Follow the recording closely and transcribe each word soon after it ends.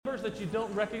members that you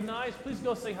don't recognize, please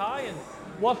go say hi and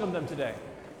welcome them today.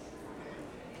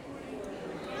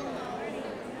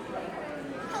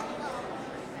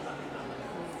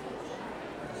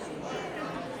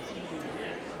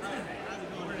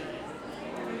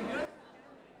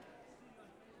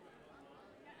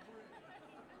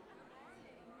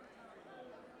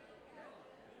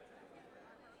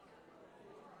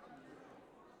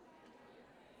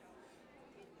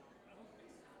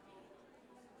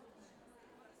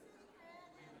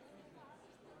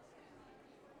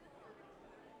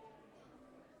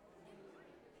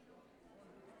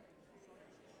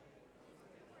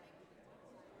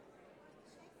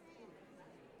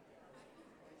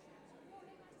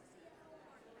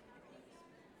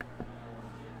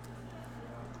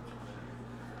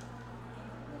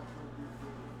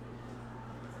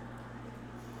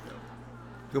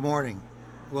 Good morning.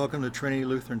 Welcome to Trinity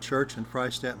Lutheran Church in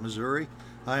Freistatt, Missouri.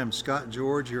 I am Scott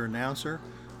George, your announcer.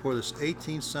 For this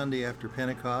 18th Sunday after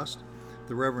Pentecost,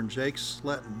 the Reverend Jake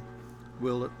Sletton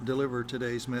will deliver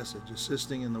today's message.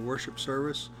 Assisting in the worship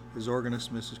service is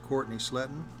organist Mrs. Courtney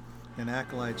Sletton and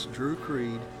acolytes Drew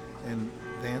Creed and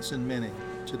Vanson Minning.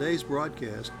 Today's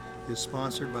broadcast is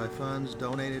sponsored by funds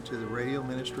donated to the radio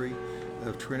ministry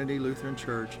of Trinity Lutheran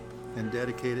Church and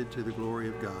dedicated to the glory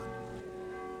of God.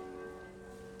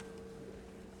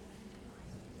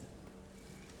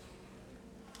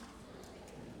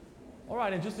 All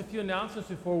right, and just a few announcements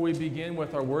before we begin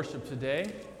with our worship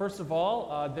today. First of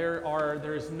all,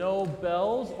 there is no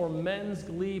bells or men's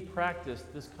glee practice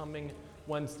this coming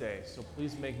Wednesday, so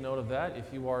please make note of that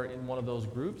if you are in one of those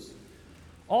groups.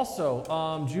 Also,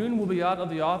 June will be out of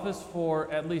the office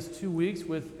for at least 2 weeks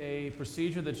with a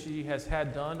procedure that she has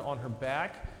had done on her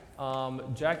back.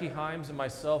 Jackie Himes and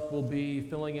myself will be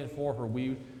filling in for her.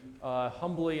 We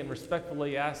humbly and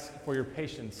respectfully ask for your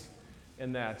patience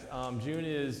in that. June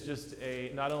is just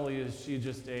not only is she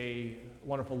just a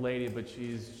wonderful lady, but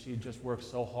she just works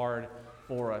so hard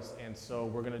for us, and so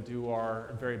we're going to do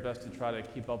our very best to try to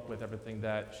keep up with everything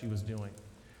that she was doing.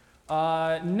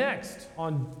 Next,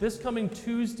 on this coming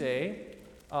Tuesday,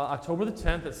 October the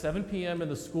 10th at 7 p.m. in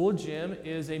the school gym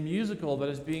is a musical that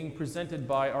is being presented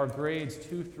by our grades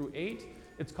 2 through 8.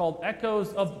 It's called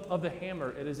Echoes of the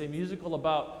Hammer. It is a musical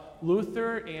about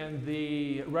Luther and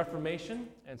the Reformation,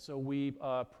 and so we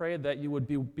pray that you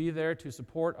would be there to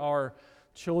support our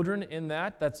children in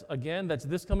that. That's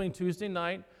this coming Tuesday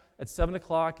night at 7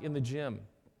 o'clock in the gym.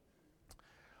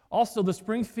 Also, the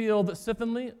Springfield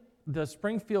Symphony,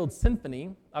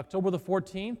 October the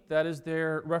 14th, that is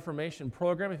their Reformation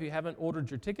program. If you haven't ordered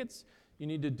your tickets, you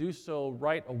need to do so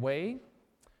right away.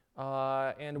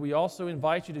 And we also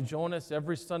invite you to join us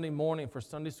every Sunday morning for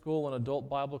Sunday school and adult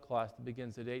Bible class that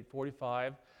begins at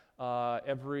 8:45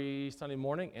 every Sunday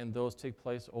morning, and those take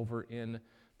place over in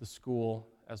the school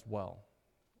as well.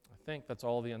 I think that's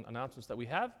all the announcements that we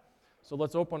have. So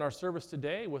let's open our service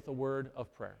today with a word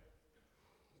of prayer.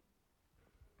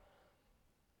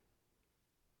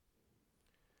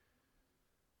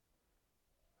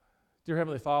 Dear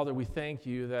Heavenly Father, we thank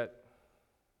you that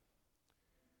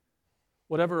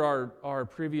whatever our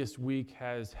previous week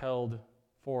has held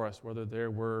for us, whether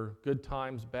there were good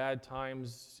times, bad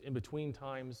times, in-between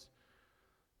times,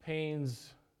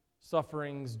 pains,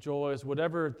 sufferings, joys,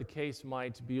 whatever the case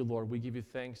might be, Lord, we give you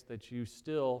thanks that you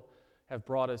still have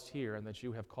brought us here and that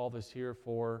you have called us here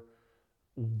for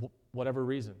whatever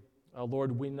reason.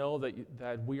 Lord, we know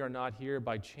that we are not here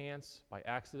by chance, by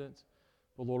accident,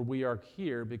 but Lord, we are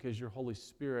here because your Holy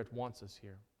Spirit wants us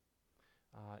here.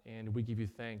 And we give you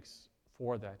thanks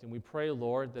for that. And we pray,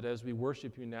 Lord, that as we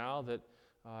worship you now, that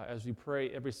as we pray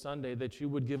every Sunday, that you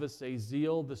would give us a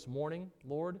zeal this morning,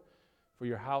 Lord, for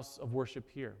your house of worship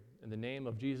here. In the name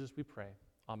of Jesus we pray.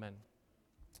 Amen.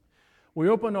 We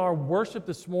open our worship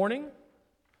this morning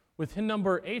with hymn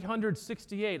number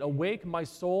 868, Awake My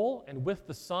Soul, and With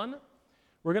the Sun.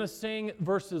 We're going to sing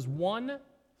verses 1,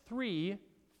 3,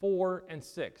 4, and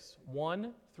 6.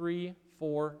 1, 3,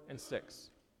 4, and 6.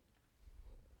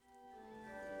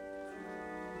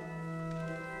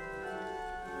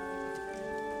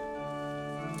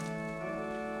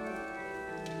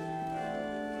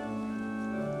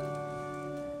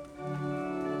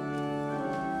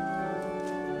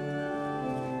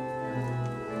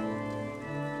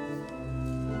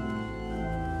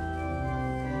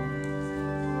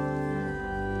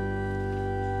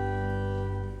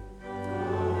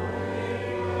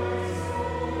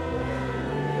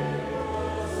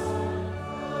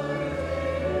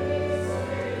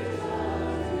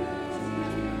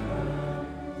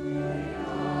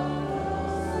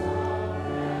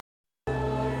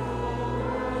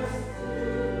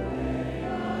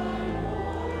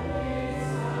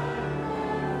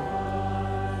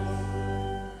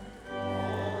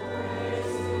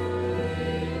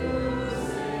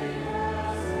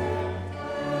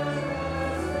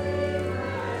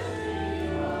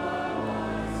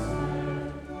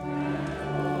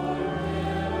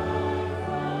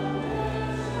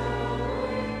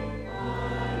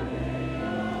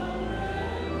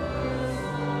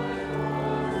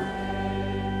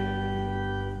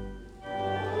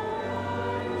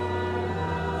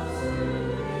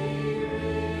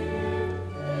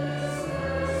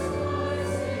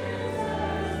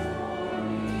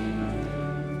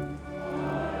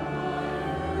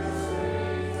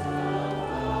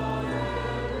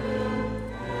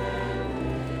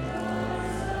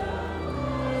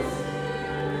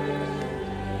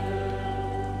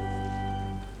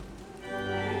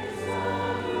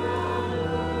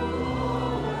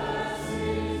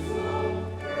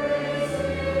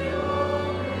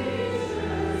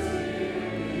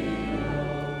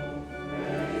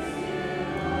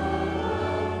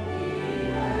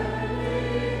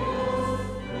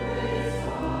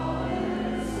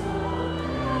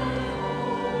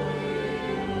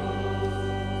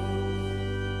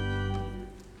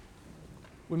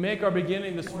 We make our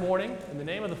beginning this morning in the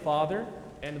name of the Father,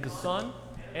 and of the Son,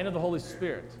 and of the Holy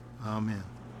Spirit. Amen.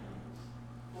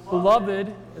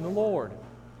 Beloved in the Lord,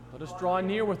 let us draw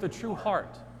near with a true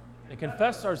heart and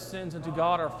confess our sins unto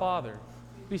God our Father,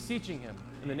 beseeching him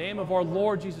in the name of our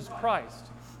Lord Jesus Christ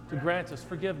to grant us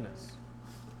forgiveness.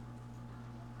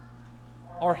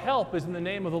 Our help is in the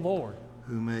name of the Lord,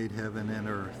 Who made heaven and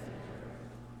earth.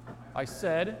 I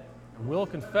said, and will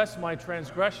confess my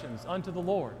transgressions unto the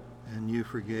Lord. And you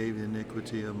forgave the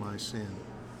iniquity of my sin.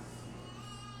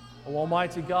 O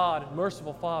Almighty God,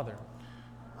 merciful Father,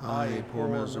 I, a poor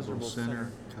miserable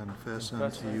sinner, confess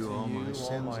unto you all my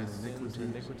sins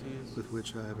and iniquities with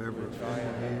which I have ever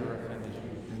offended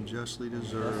you, and justly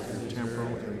deserve your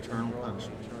temporal and eternal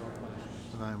punishment.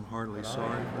 But I am heartily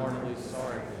sorry for them,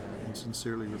 and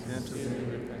sincerely repent of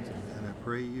them, and I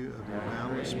pray you of your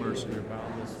boundless mercy,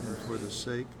 and for the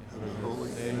sake of the holy,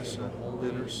 innocent,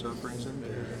 bitter sufferings and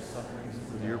death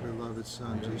of your beloved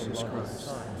Son, Jesus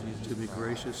Christ, to be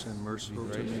gracious and merciful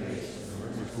to me,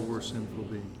 a poor sinful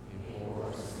being.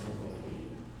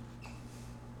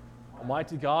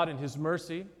 Almighty God, in his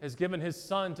mercy, has given his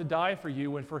Son to die for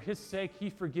you, and for his sake he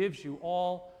forgives you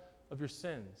all of your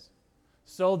sins.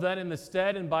 So then, in the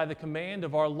stead and by the command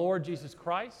of our Lord Jesus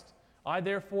Christ, I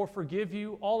therefore forgive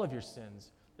you all of your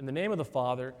sins, in the name of the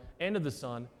Father, and of the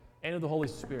Son, and of the Holy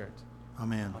Spirit.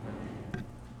 Amen.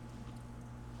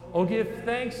 Oh, give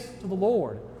thanks to the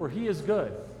Lord, for he is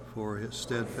good. For his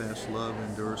steadfast love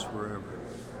endures forever.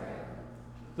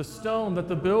 The stone that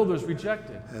the builders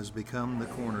rejected Has become the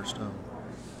cornerstone.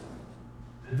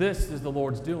 This is the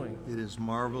Lord's doing. It is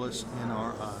marvelous in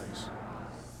our eyes.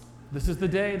 This is the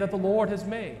day that the Lord has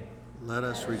made. Let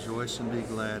us rejoice and be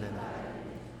glad in it.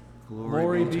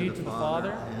 Glory be to the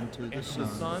Father, and to the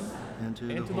Son, and to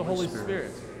the Holy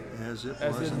Spirit. As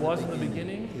it was in the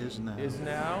beginning, is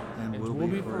now, and will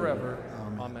be forever.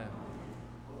 Amen.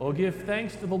 Oh, give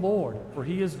thanks to the Lord, for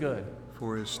he is good.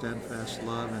 For his steadfast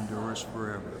love endures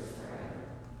forever.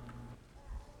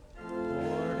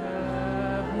 Lord,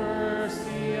 have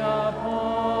mercy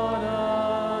upon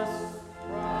us.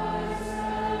 Christ,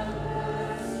 have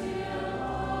mercy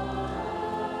upon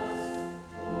us.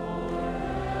 Lord,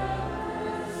 have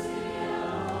mercy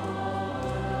upon us.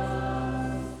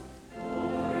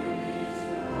 Glory be to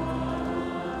God on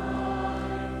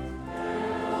high, and on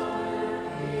earth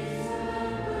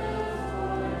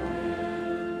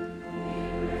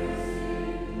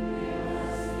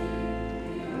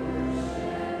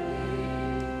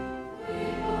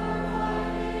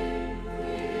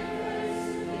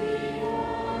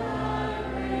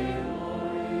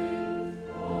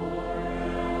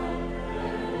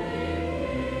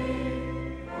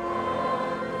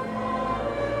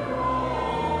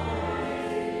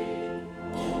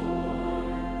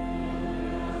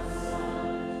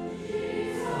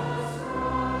peace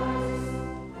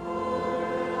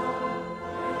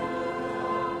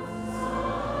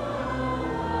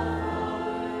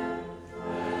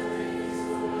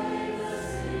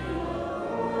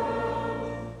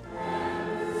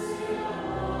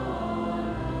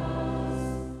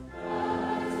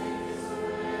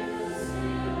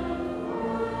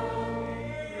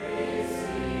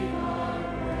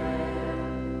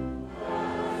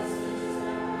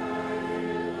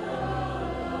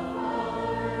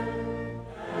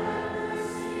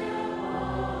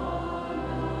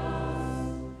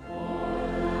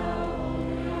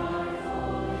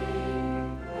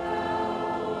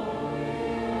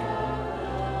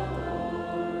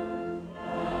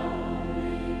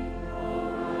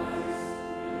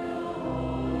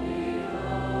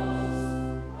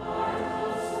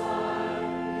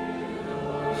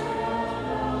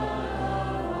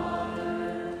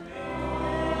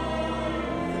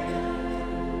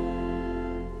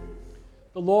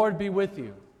The Lord be with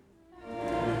you.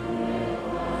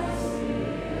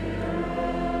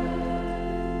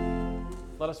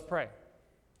 Let us pray.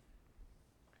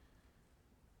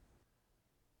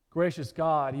 Gracious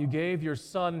God, you gave your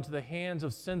Son into the hands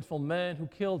of sinful men who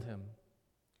killed him.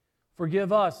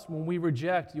 Forgive us when we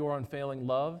reject your unfailing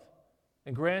love,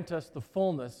 and grant us the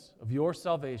fullness of your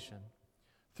salvation.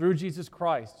 Through Jesus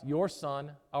Christ, your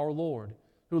Son, our Lord,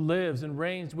 who lives and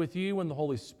reigns with you in the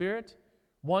Holy Spirit,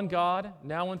 one God,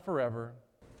 now and forever.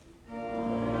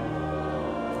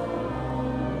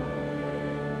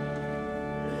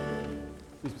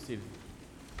 Please be seated.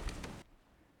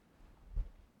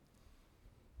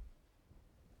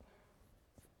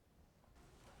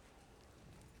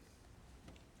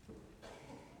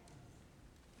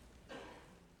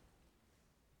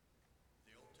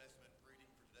 The Old Testament reading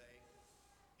for today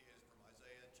is from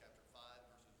Isaiah chapter 5,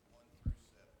 verses 1 through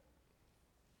 7.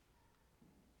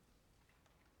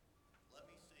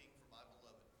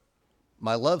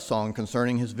 my love song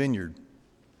concerning his vineyard.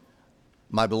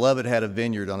 My beloved had a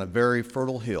vineyard on a very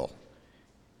fertile hill.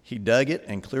 He dug it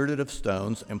and cleared it of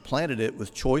stones and planted it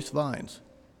with choice vines.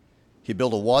 He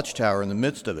built a watchtower in the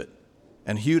midst of it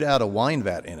and hewed out a wine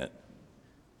vat in it.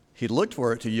 He looked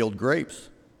for it to yield grapes,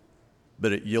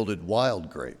 but it yielded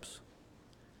wild grapes.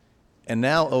 And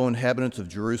now, O inhabitants of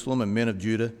Jerusalem and men of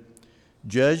Judah,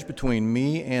 judge between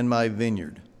me and my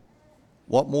vineyard.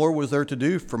 What more was there to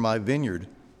do for my vineyard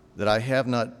that I have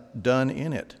not done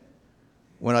in it?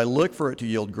 When I looked for it to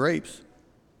yield grapes,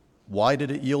 why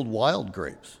did it yield wild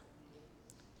grapes?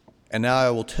 And now I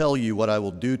will tell you what I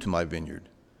will do to my vineyard.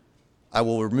 I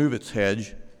will remove its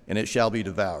hedge, and it shall be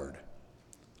devoured.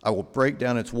 I will break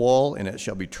down its wall, and it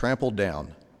shall be trampled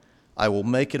down. I will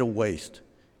make it a waste.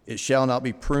 It shall not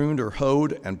be pruned or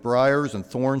hoed, and briars and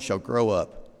thorns shall grow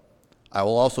up. I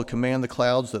will also command the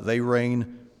clouds that they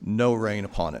rain no rain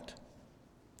upon it.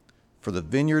 For the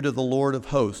vineyard of the Lord of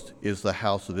hosts is the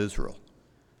house of Israel,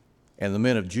 and the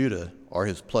men of Judah are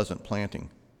his pleasant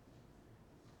planting.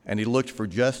 And he looked for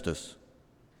justice,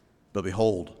 but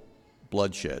behold,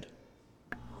 bloodshed.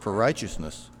 For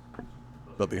righteousness,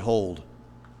 but behold,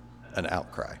 an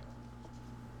outcry.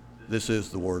 This is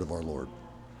the word of our Lord.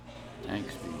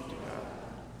 Thanks be to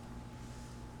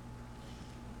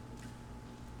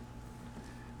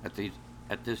God.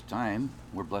 At this time,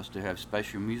 we're blessed to have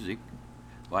special music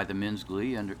by the Men's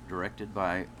Glee and directed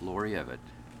by Lori Evett,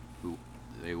 who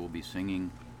they will be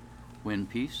singing When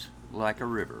Peace Like a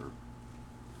River.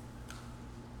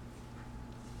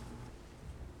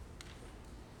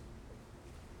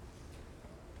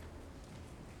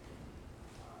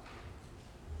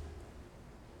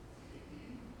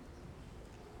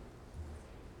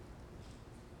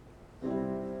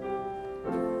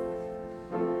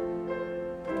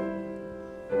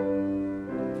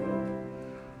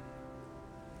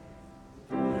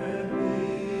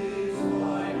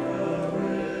 Like a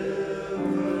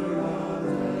river runs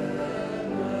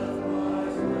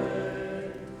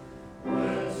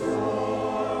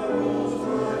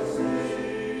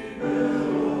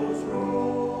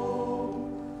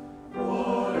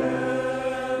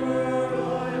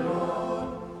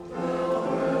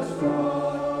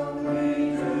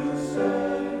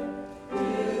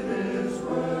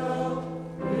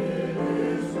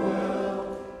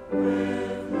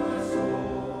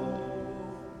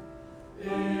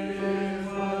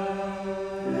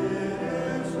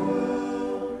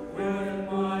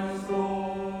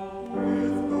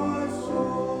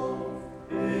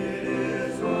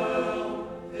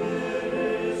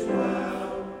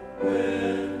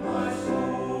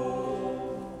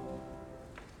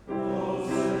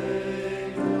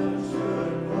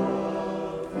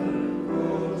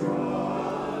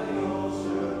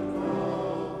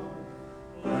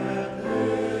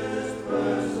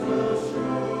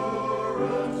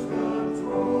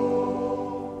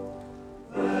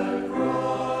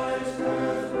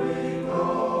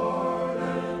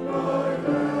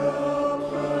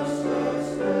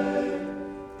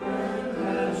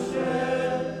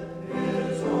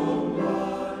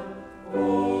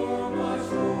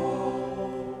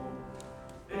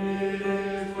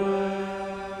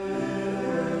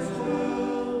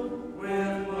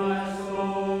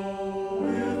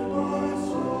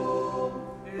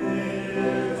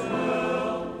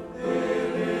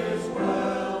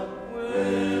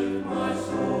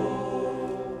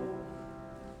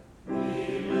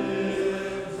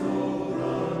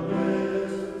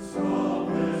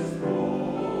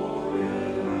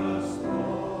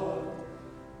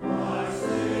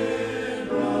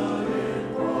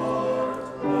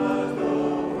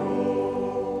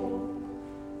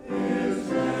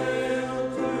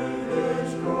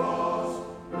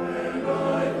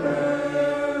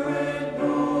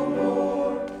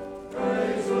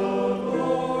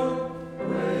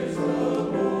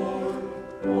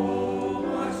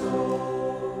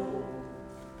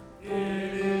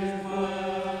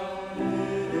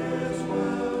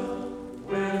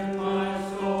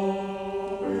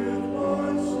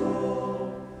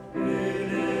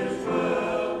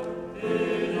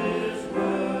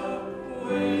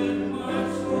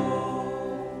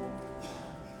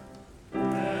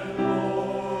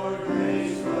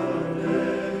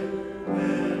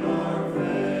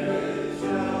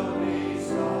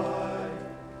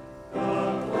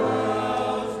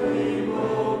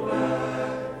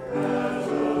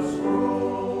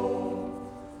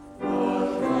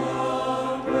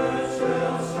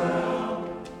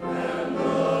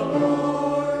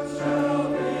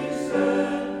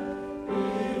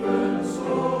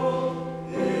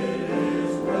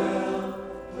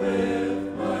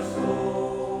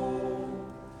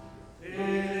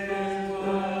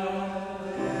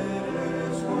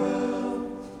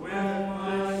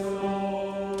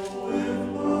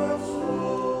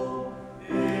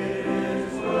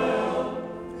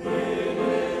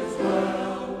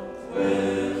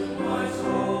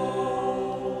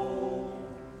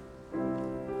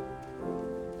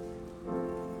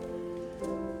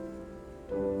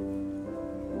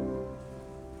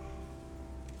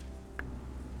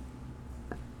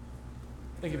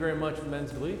Thank you very much,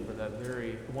 Men's Glee, for that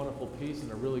very wonderful piece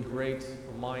and a really great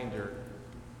reminder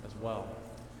as well.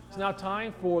 It's now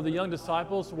time for the young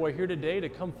disciples who are here today to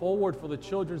come forward for the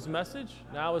children's message.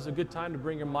 Now is a good time to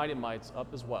bring your Mighty Mites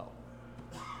up as well.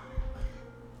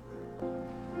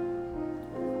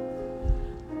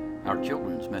 Our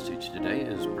children's message today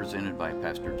is presented by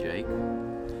Pastor Jake.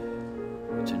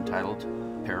 It's entitled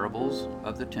Parables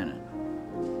of the Tenant.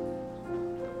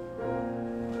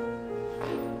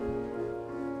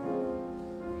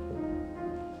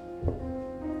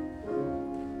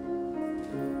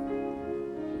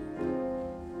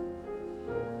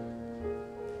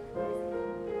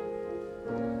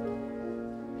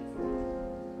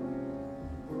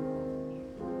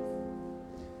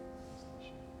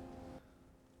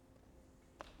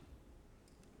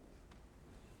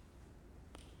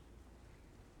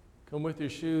 Come with your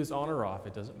shoes on or off,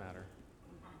 it doesn't matter.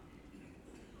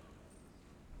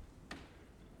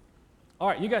 All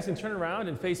right, you guys can turn around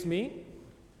and face me.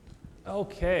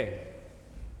 Okay.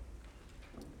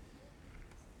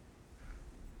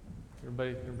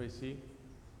 Everybody see?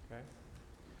 Okay.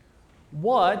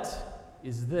 What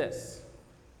is this?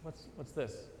 What's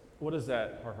this? What is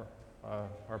that,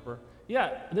 Harper?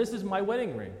 Yeah, this is my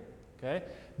wedding ring. Okay.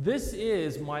 This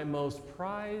is my most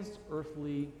prized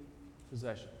earthly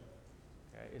possession.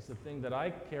 It's the thing that I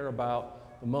care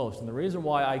about the most. And the reason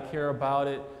why I care about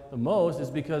it the most is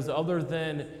because other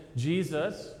than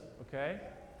Jesus, okay,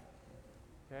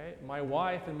 my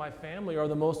wife and my family are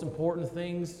the most important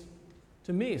things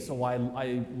to me. So I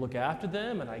look after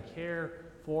them and I care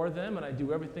for them and I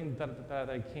do everything that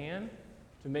I can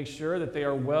to make sure that they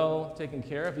are well taken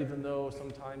care of, even though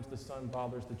sometimes the sun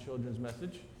bothers the children's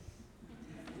message.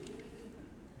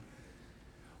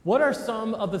 What are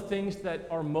some of the things that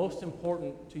are most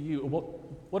important to you?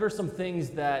 What are some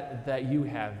things that you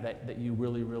have that you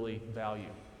really, really value?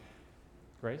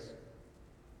 Grace?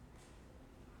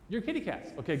 Your kitty cats.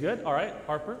 Okay, good. All right.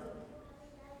 Harper?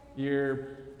 Your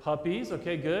puppies.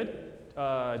 Okay, good.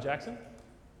 Jackson?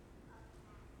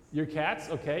 Your cats.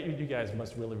 Okay. You guys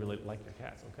must really, really like your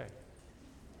cats. Okay.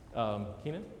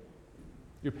 Keenan?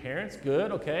 Your parents.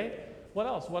 Good. Okay. What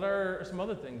else? What are some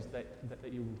other things that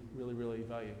you really, really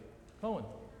value? Cohen.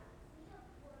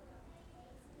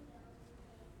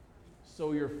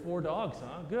 So your 4 dogs,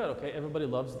 huh? Good, okay. Everybody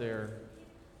loves their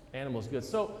animals, good.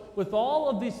 So with all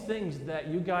of these things that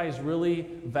you guys really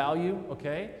value,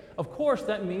 okay, of course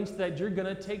that means that you're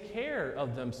going to take care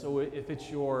of them. So if it's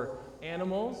your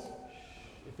animals,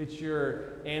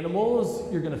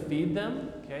 you're going to feed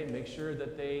them, okay? Make sure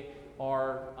that they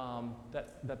are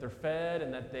that they're fed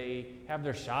and that they have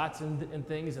their shots and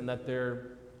things and that they're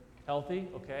healthy,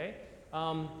 okay?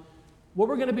 What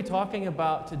we're going to be talking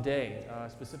about today,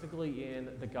 specifically in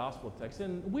the gospel text,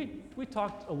 and we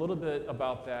talked a little bit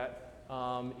about that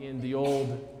in the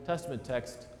Old Testament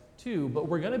text too, but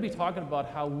we're going to be talking about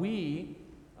how we,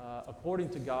 according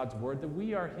to God's word, that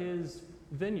we are his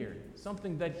vineyard,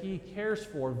 something that he cares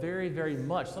for very, very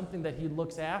much, something that he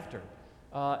looks after.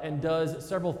 And does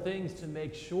several things to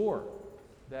make sure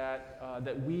that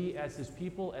we as his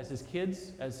people, as his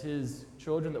kids, as his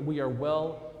children, that we are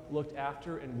well looked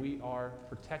after and we are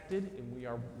protected and we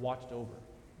are watched over.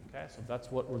 Okay, so that's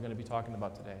what we're going to be talking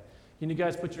about today. Can you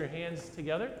guys put your hands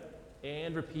together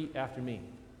and repeat after me?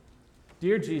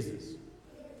 Dear Jesus,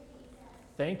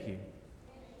 thank you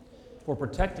for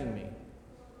protecting me,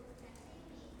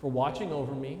 for watching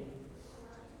over me,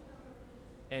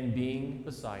 and being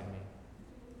beside me.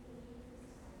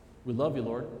 We love you,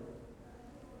 Lord.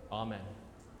 Amen.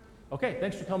 Okay,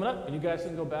 thanks for coming up, and you guys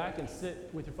can go back and sit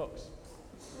with your folks.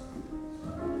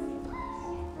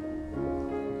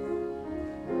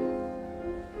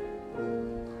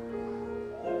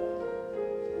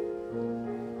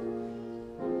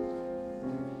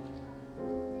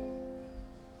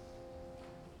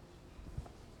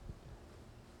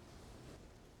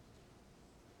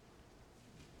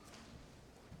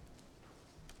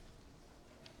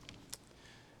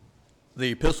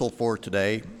 The epistle for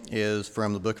today is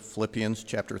from the book of Philippians,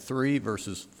 chapter 3,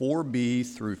 verses 4b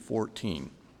through 14.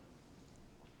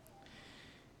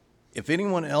 If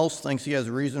anyone else thinks he has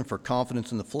reason for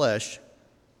confidence in the flesh,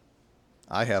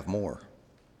 I have more.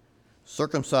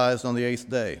 Circumcised on the 8th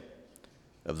day,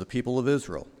 of the people of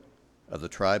Israel, of the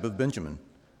tribe of Benjamin,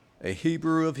 a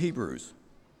Hebrew of Hebrews.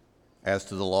 As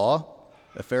to the law,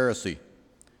 a Pharisee.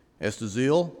 As to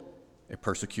zeal, a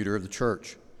persecutor of the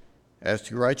church. As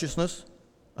to righteousness,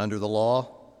 under the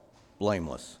law,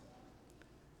 blameless.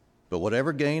 But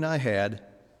whatever gain I had,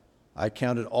 I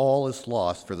counted all as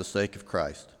loss for the sake of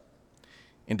Christ.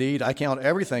 Indeed, I count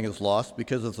everything as loss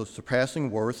because of the surpassing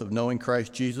worth of knowing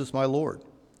Christ Jesus my Lord.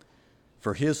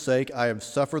 For his sake I have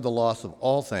suffered the loss of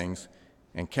all things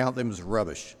and count them as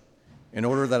rubbish, in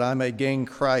order that I may gain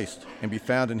Christ and be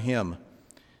found in him,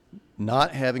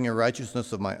 not having a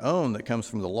righteousness of my own that comes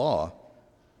from the law,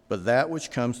 but that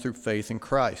which comes through faith in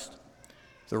Christ,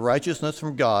 the righteousness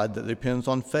from God that depends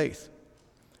on faith,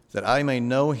 that I may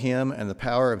know him and the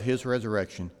power of his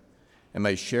resurrection, and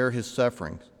may share his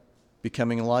sufferings,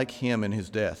 becoming like him in his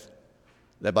death,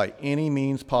 that by any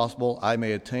means possible I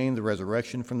may attain the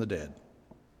resurrection from the dead.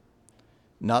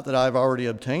 Not that I have already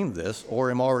obtained this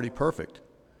or am already perfect,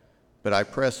 but I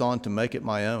press on to make it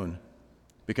my own,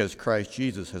 because Christ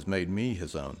Jesus has made me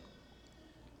his own.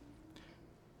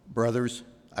 Brothers,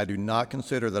 I do not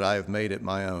consider that I have made it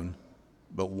my own,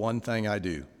 but one thing I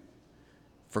do,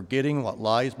 forgetting what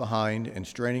lies behind and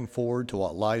straining forward to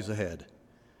what lies ahead,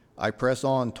 I press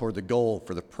on toward the goal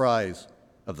for the prize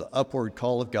of the upward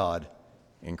call of God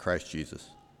in Christ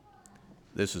Jesus.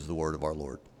 This is the word of our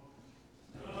Lord.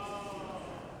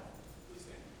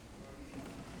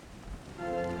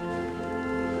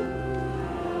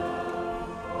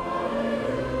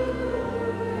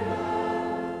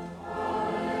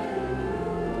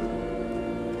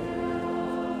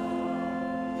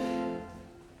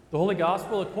 The Holy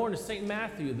Gospel according to St.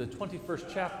 Matthew, the 21st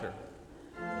chapter.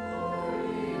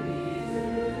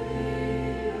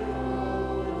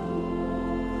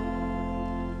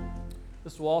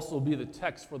 This will also be the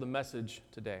text for the message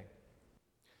today.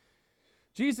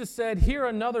 Jesus said, "Hear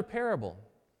another parable.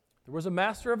 There was a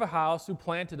master of a house who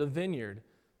planted a vineyard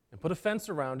and put a fence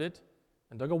around it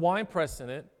and dug a wine press in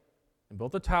it and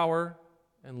built a tower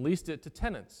and leased it to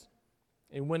tenants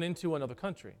and went into another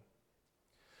country.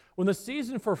 When the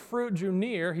season for fruit drew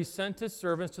near, he sent his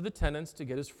servants to the tenants to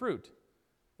get his fruit.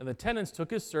 And the tenants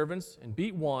took his servants and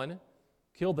beat one,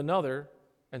 killed another,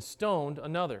 and stoned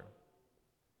another.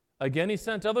 Again he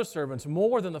sent other servants,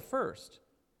 more than the first,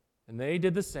 and they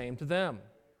did the same to them.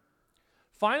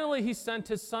 Finally he sent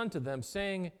his son to them,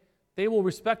 saying, 'They will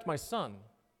respect my son.'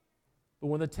 But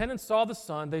when the tenants saw the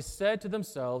son, they said to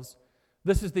themselves,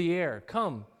 'This is the heir.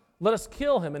 Come, let us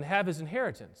kill him and have his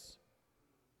inheritance.'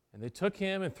 And they took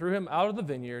him and threw him out of the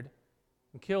vineyard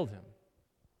and killed him.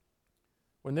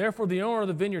 When therefore the owner of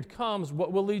the vineyard comes,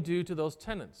 what will he do to those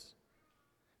tenants?'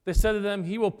 They said to them,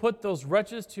 'He will put those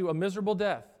wretches to a miserable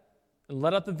death and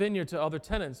let out the vineyard to other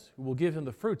tenants who will give him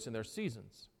the fruits in their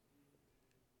seasons.'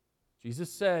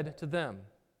 Jesus said to them,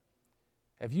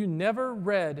 'Have you never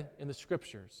read in the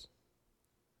Scriptures,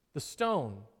 the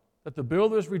stone that the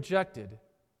builders rejected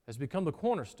has become the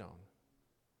cornerstone?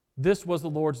 This was the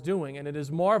Lord's doing, and it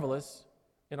is marvelous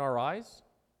in our eyes.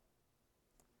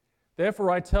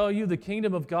 Therefore I tell you, the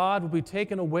kingdom of God will be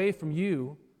taken away from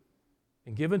you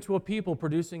and given to a people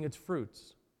producing its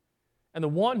fruits. And the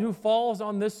one who falls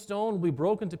on this stone will be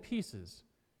broken to pieces,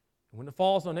 and when it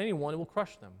falls on anyone, it will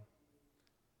crush them.'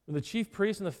 When the chief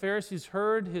priests and the Pharisees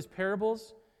heard his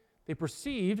parables, they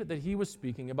perceived that he was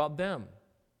speaking about them.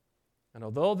 And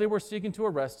although they were seeking to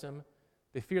arrest him,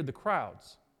 they feared the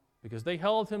crowds, because they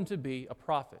held him to be a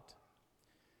prophet.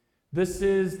 This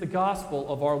is the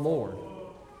gospel of our Lord.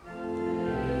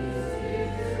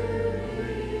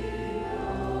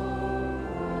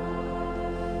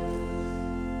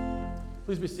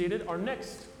 Please be seated. Our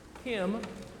next hymn,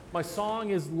 "My Song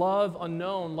is Love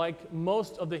Unknown," like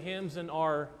most of the hymns in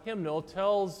our hymnal,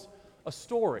 tells a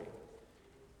story.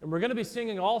 And we're going to be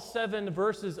singing all 7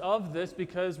 verses of this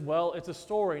because, well, it's a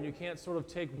story, and you can't sort of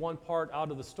take one part out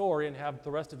of the story and have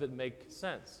the rest of it make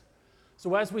sense.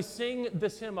 So as we sing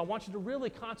this hymn, I want you to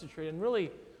really concentrate and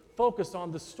really focus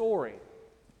on the story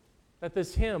that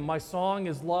this hymn, "My Song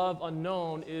is Love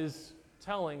Unknown," is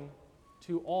telling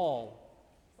to all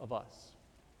of us.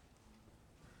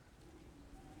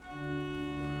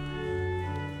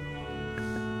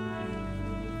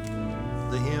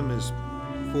 The hymn is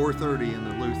 430 in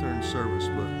the Lutheran service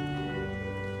book.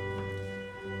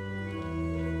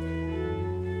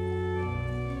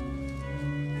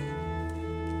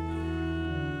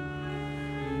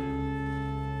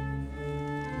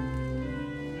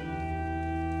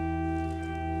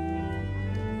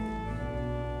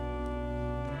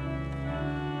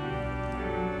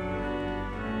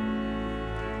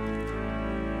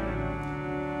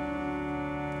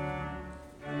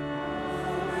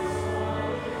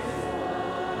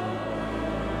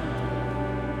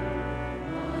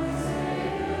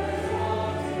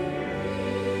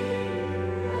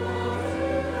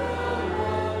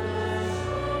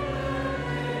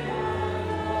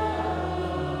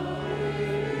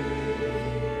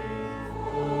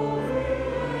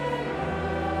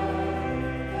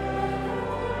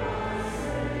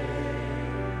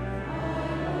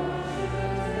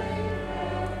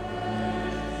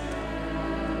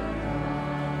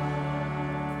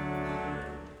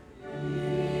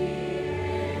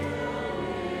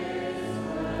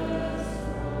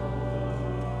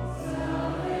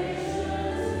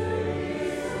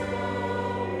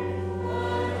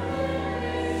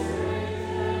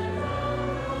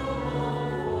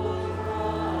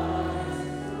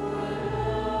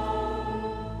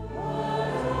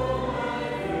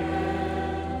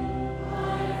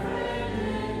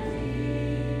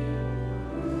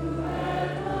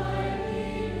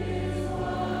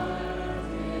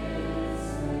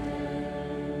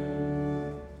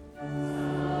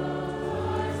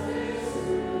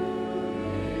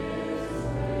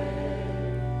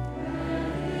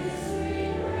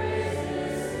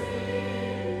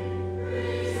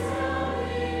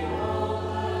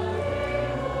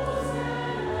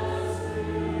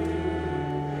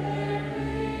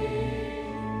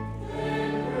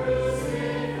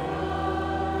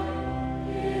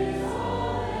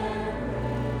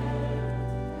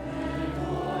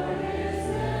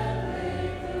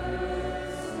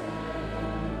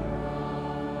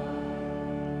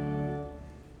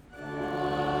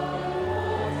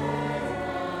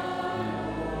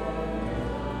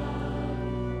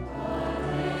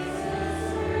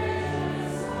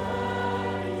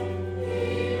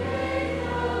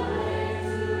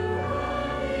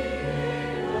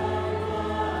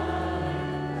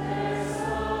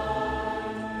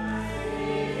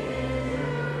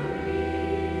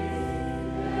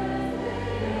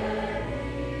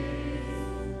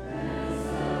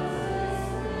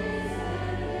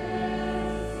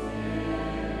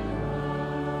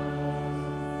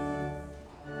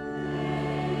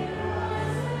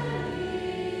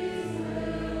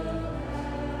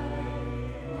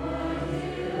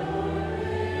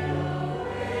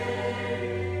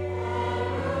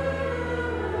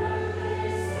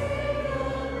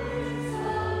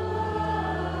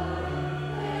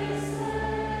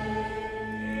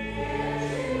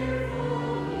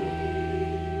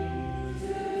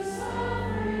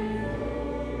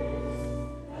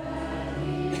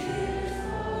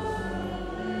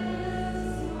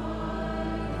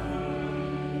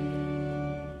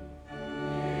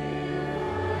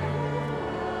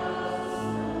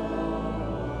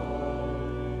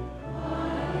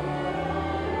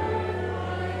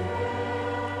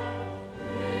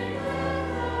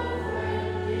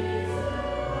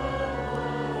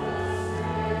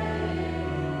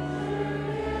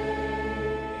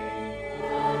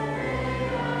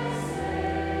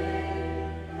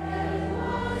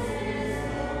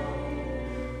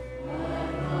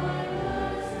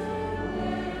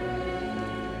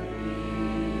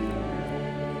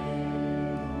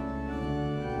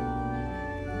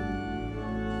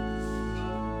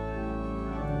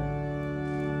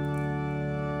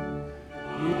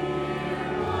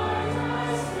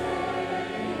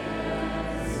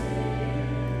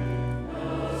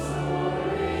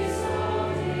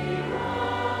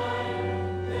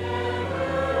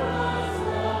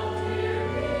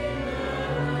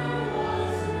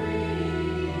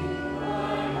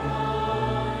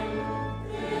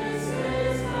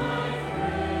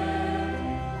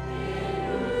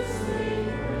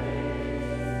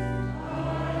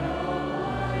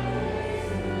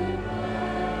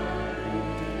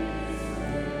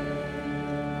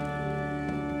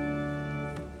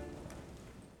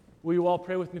 Will you all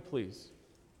pray with me, please?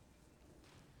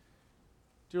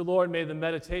 Dear Lord, may the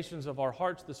meditations of our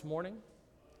hearts this morning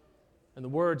and the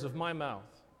words of my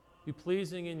mouth be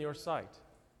pleasing in your sight.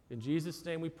 In Jesus'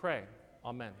 name we pray.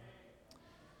 Amen.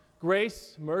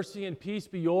 Grace, mercy, and peace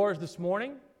be yours this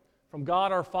morning from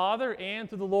God our Father and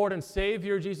through the Lord and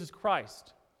Savior Jesus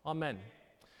Christ. Amen.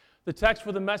 The text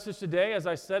for the message today, as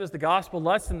I said, is the gospel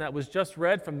lesson that was just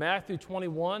read from Matthew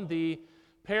 21, the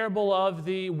parable of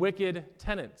the wicked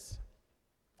tenants.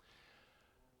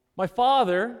 My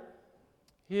father,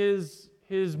 his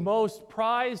most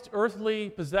prized earthly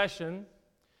possession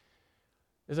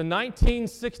is a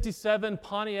 1967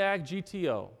 Pontiac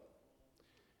GTO,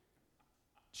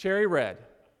 cherry red,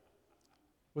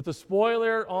 with a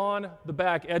spoiler on the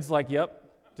back. Ed's like, yep,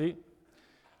 see?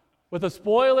 With a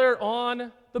spoiler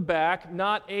on the back,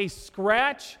 not a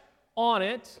scratch on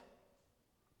it.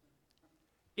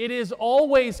 It is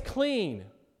always clean,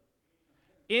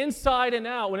 inside and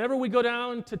out. Whenever we go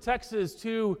down to Texas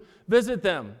to visit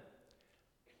them,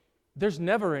 there's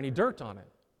never any dirt on it.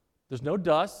 There's no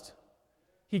dust.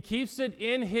 He keeps it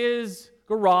in his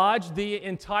garage the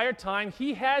entire time.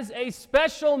 He has a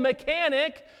special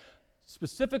mechanic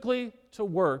specifically to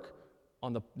work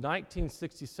on the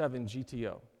 1967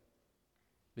 GTO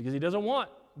because he doesn't want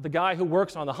the guy who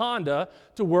works on the Honda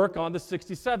to work on the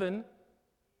 67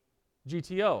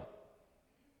 GTO.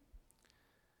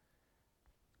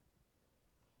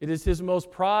 It is his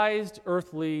most prized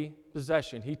earthly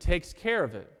possession. He takes care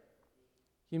of it.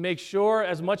 He makes sure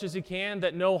as much as he can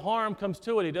that no harm comes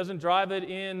to it. He doesn't drive it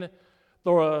in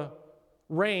the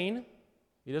rain.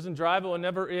 He doesn't drive it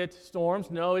whenever it storms.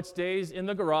 No, it stays in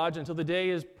the garage until the day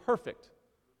is perfect,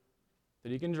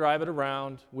 that he can drive it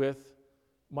around with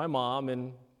my mom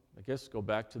and I guess go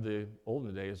back to the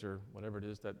olden days or whatever it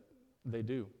is that they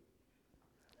do.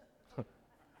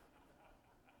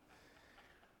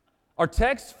 Our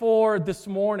text for this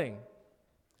morning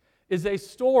is a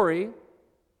story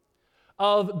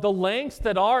of the lengths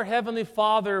that our Heavenly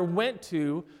Father went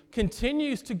to,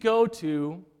 continues to go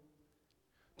to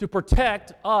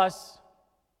protect us,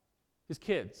 His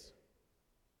kids.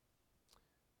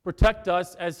 Protect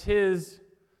us as His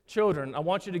children. I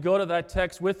want you to go to that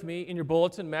text with me in your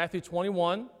bulletin, Matthew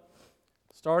 21,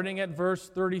 starting at verse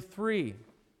 33.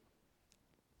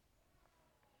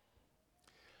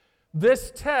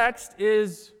 This text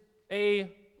is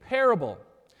a parable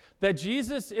that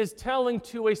Jesus is telling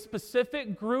to a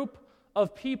specific group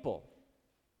of people.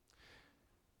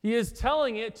 He is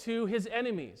telling it to His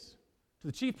enemies, to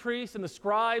the chief priests and the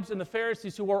scribes and the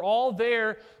Pharisees who were all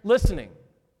there listening.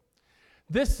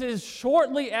 This is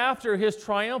shortly after His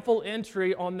triumphal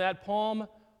entry on that Palm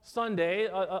Sunday,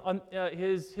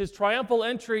 his triumphal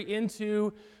entry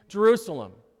into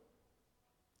Jerusalem.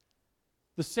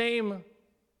 The same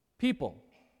people,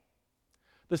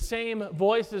 the same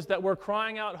voices that were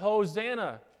crying out,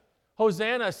 Hosanna,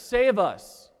 Hosanna, save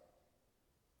us,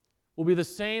 will be the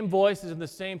same voices and the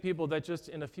same people that just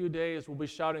in a few days will be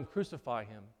shouting, crucify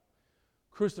Him,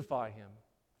 crucify Him,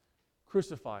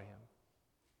 crucify Him.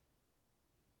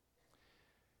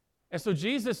 And so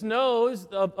Jesus knows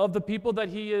of the people that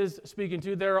He is speaking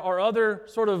to. There are other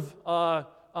sort of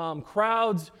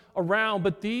crowds around,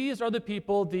 but these are the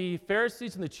people, the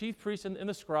Pharisees and the chief priests and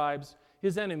the scribes,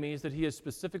 His enemies, that He is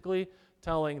specifically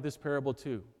telling this parable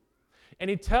to. And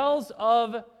He tells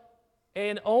of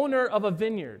an owner of a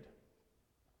vineyard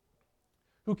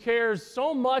who cares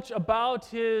so much about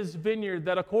his vineyard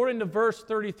that according to verse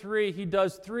 33, he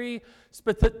does three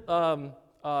specific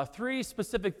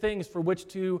things for which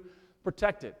to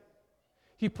protect it.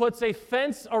 He puts a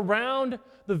fence around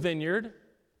the vineyard.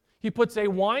 He puts a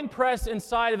wine press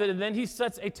inside of it, and then he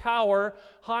sets a tower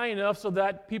high enough so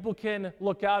that people can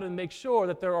look out and make sure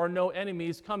that there are no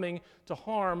enemies coming to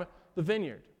harm the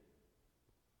vineyard.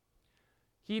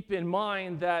 Keep in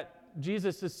mind that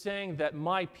Jesus is saying that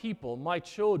my people, my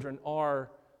children, are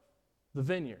the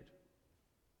vineyard.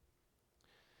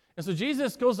 And so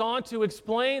Jesus goes on to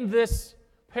explain this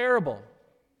parable.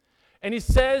 And He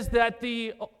says that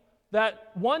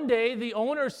one day the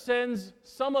owner sends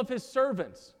some of his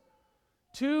servants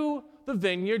to the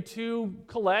vineyard to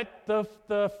collect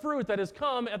the fruit that has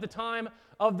come at the time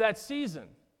of that season.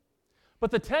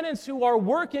 But the tenants who are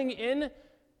working in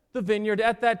the vineyard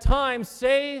at that time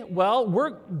say,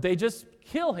 well, they just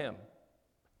kill him.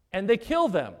 And they kill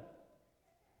them.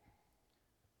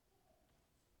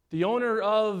 The owner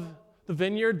of the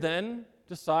vineyard then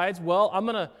decides, well, I'm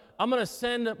going to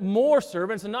send more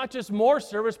servants, and not just more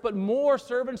servants, but more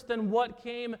servants than what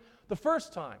came the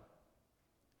first time.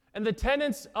 And the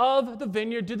tenants of the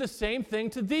vineyard do the same thing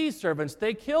to these servants.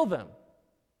 They kill them.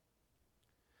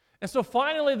 And so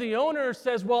finally the owner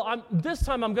says, well, this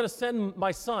time I'm going to send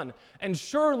my son, and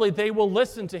surely they will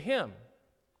listen to him.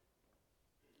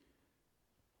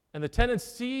 And the tenants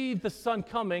see the son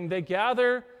coming. They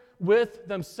gather with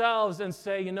themselves and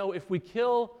say, if we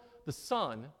kill the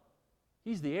son,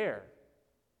 he's the heir.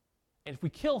 And if we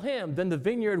kill him, then the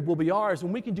vineyard will be ours,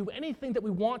 and we can do anything that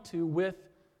we want to with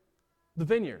the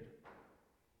vineyard.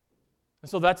 And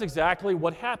so that's exactly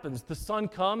what happens. The son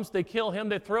comes, they kill him,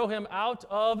 they throw him out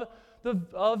of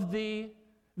the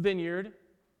vineyard,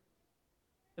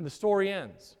 and the story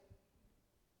ends.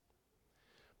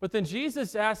 But then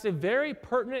Jesus asks a very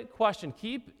pertinent question.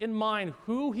 Keep in mind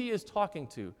who he is talking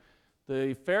to.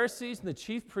 The Pharisees and the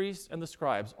chief priests and the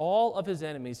scribes, all of his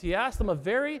enemies. He asks them a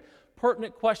very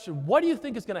pertinent question. What do you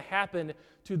think is going to happen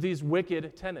to these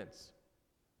wicked tenants?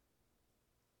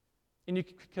 And you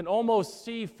can almost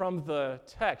see from the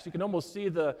text, you can almost see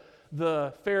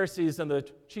the Pharisees and the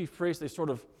chief priests, they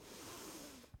sort of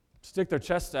stick their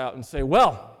chests out and say,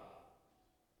 well,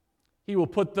 he will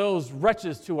put those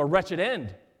wretches to a wretched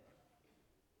end.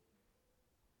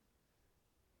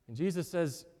 And Jesus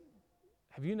says,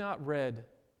 have you not read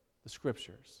the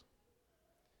scriptures?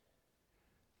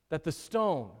 That the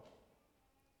stone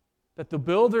that the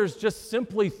builders just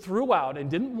simply threw out and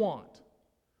didn't want,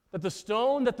 that the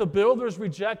stone that the builders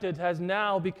rejected has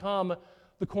now become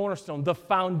the cornerstone, the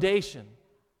foundation.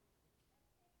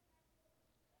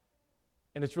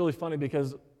 And it's really funny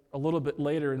because a little bit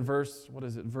later in verse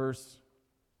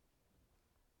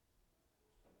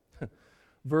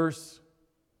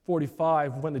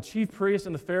 45, when the chief priests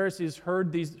and the Pharisees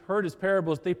heard his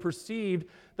parables, they perceived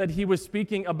that he was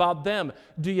speaking about them.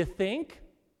 Do you think?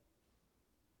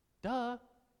 Duh.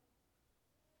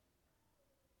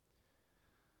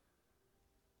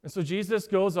 And so Jesus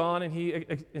goes on and he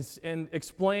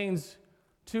explains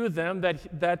to them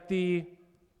that the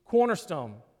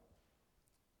cornerstone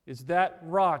is that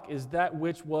rock, is that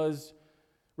which was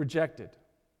rejected.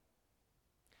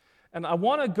 And I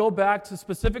want to go back to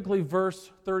specifically verse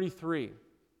 33.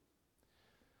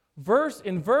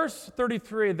 In verse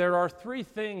 33, there are three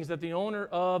things that the owner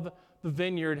of the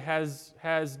vineyard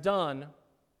has done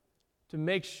to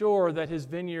make sure that his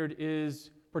vineyard is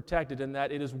protected and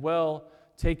that it is well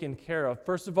taken care of.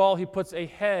 First of all, he puts a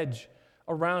hedge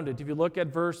around it. If you look at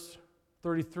verse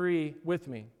 33 with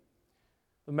me.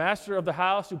 The master of the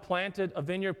house who planted a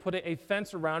vineyard put a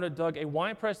fence around it, dug a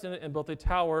winepress in it, and built a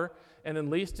tower, and then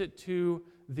leased it to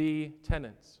the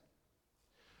tenants.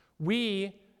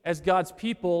 We, as God's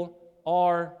people,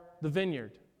 are the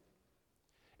vineyard.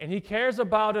 And he cares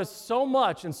about us so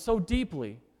much and so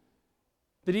deeply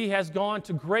that he has gone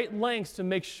to great lengths to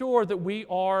make sure that we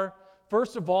are,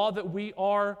 first of all, that we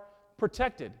are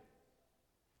protected.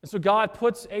 And so God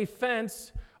puts a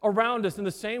fence around us in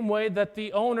the same way that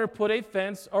the owner put a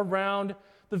fence around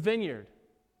the vineyard.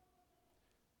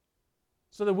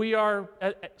 So that we are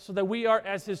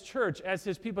as his church, as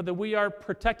his people, that we are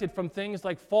protected from things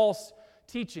like false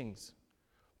teachings,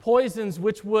 poisons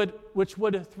which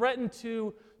would threaten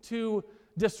to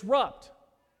disrupt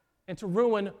and to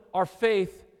ruin our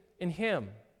faith in him.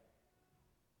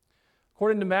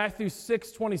 According to Matthew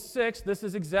 6:26, this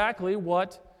is exactly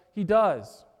what he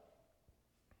does.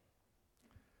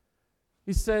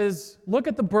 He says, look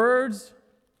at the birds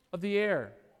of the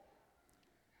air.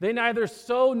 They neither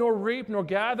sow nor reap nor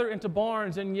gather into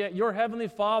barns, and yet your heavenly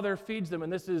Father feeds them.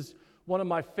 And this is one of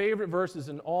my favorite verses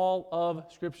in all of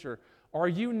Scripture. Are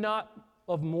you not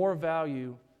of more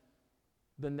value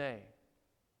than they?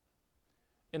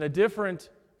 In a different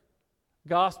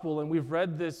gospel, and we've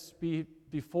read this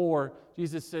before,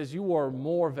 Jesus says, you are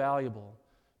more valuable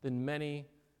than many,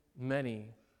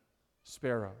 many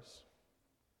sparrows.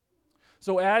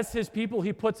 So as his people,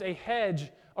 he puts a hedge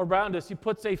around us. He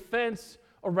puts a fence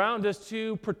around us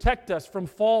to protect us from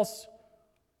false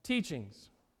teachings.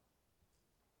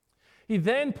 He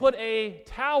then put a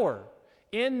tower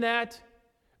in that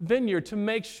vineyard to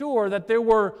make sure that there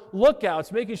were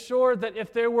lookouts, making sure that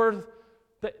if there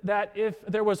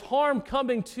was harm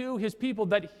coming to his people,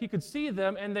 that he could see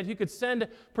them and that he could send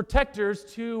protectors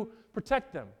to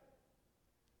protect them.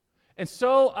 And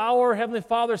so our Heavenly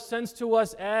Father sends to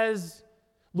us, as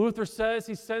Luther says,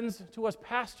 he sends to us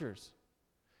pastors.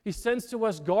 He sends to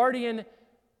us guardian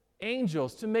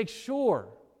angels to make sure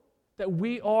that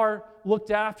we are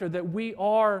looked after, that we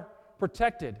are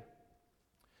protected.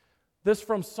 This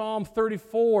from Psalm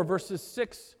 34, verses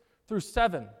 6 through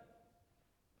 7.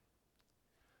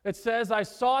 It says, I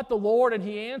sought the Lord, and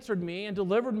he answered me and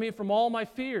delivered me from all my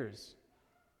fears.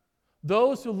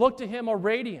 Those who look to him are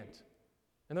radiant,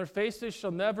 and their faces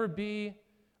shall never be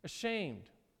ashamed.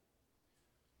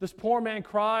 This poor man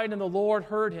cried, and the Lord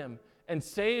heard him and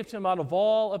saved him out of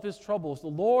all of his troubles.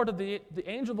 The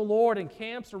angel of the Lord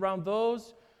encamps around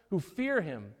those who fear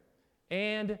him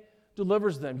and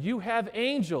delivers them. You have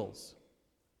angels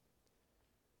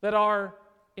that are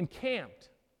encamped,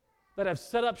 that have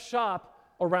set up shop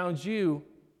around you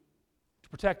to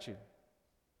protect you.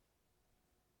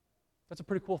 That's a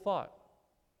pretty cool thought.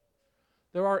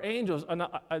 There are angels,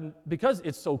 and because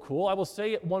it's so cool, I will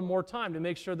say it one more time to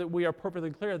make sure that we are perfectly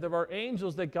clear. There are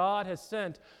angels that God has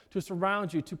sent to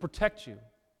surround you, to protect you.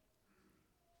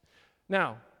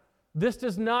 Now, this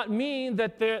does not mean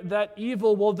that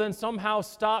evil will then somehow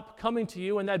stop coming to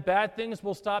you and that bad things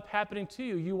will stop happening to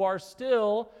you. You are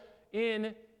still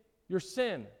in your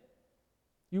sin.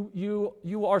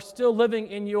 You are still living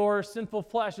in your sinful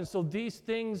flesh, and so these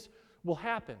things will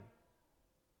happen.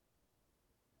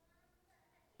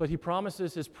 But he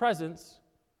promises his presence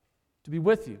to be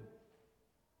with you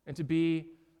and to be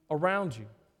around you.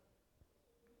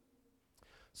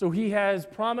 So he has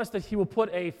promised that he will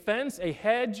put a fence, a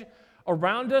hedge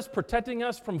around us, protecting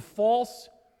us from false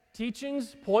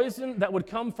teachings, poison that would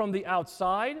come from the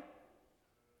outside.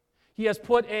 He has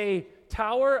put a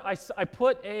tower. I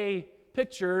put a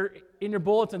picture in your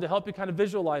bulletin to help you kind of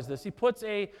visualize this. He puts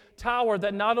a tower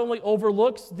that not only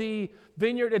overlooks the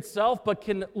vineyard itself, but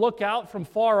can look out from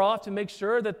far off to make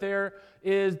sure that there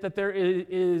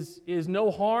is no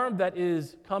harm that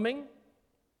is coming,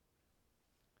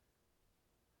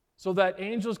 so that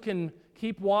angels can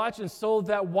keep watch, and so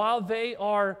that while they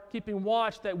are keeping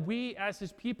watch, that we as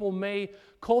his people may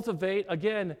cultivate.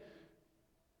 Again,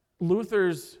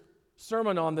 Luther's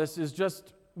sermon on this is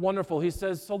just wonderful. He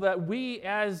says, so that we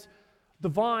as the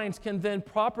vines can then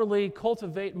properly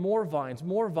cultivate more vines,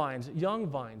 young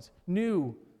vines,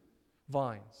 new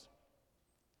vines.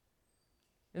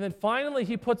 And then finally,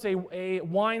 he puts a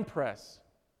wine press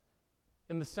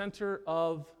in the center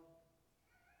of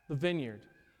the vineyard.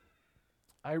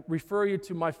 I refer you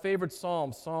to my favorite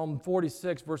psalm, Psalm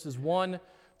 46, verses 1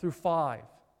 through 5. It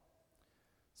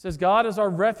says, God is our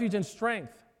refuge and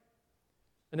strength,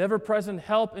 an ever-present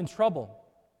help in trouble.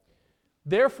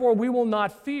 Therefore we will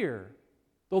not fear,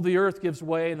 though the earth gives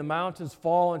way and the mountains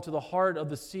fall into the heart of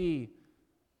the sea,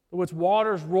 though its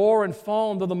waters roar and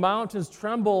foam, though the mountains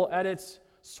tremble at its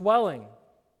swelling.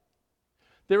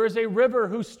 There is a river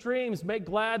whose streams make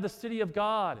glad the city of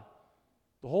God,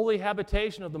 the holy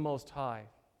habitation of the Most High.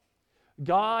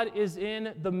 God is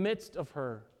in the midst of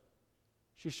her.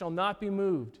 She shall not be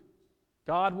moved.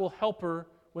 God will help her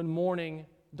when morning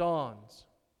dawns.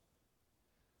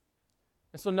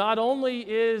 And so not only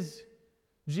is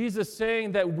Jesus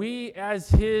saying that we as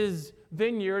his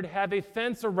vineyard have a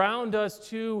fence around us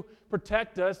to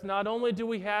protect us, not only do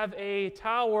we have a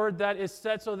tower that is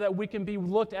set so that we can be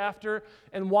looked after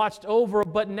and watched over,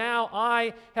 but now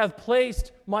I have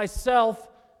placed myself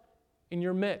in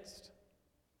your midst,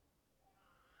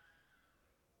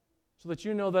 so that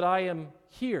you know that I am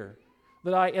here,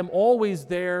 that I am always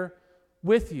there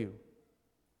with you.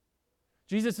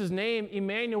 Jesus' name,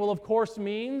 Emmanuel, of course,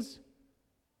 means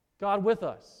God with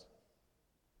us.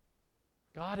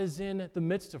 God is in the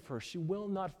midst of her. She will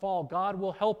not fall. God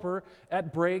will help her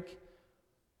at break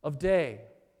of day.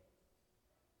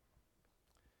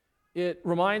 It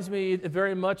reminds me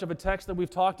very much of a text that we've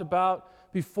talked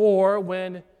about before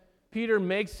when Peter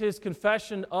makes his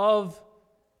confession of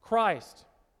Christ.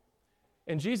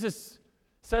 And Jesus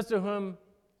says to him,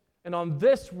 and on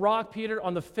this rock, Peter,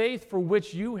 on the faith for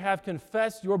which you have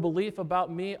confessed your belief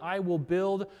about me, I will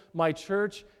build my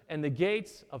church, and the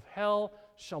gates of hell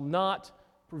shall not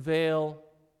prevail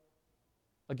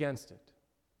against it.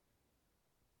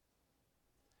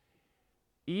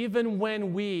 Even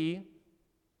when we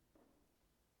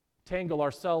tangle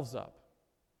ourselves up,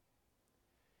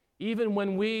 even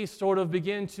when we sort of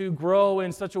begin to grow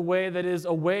in such a way that is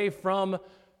away from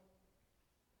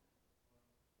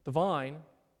the vine,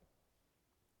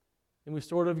 and we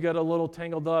sort of get a little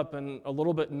tangled up and a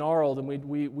little bit gnarled, and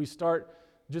we start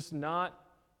just not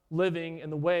living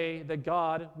in the way that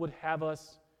God would have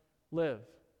us live.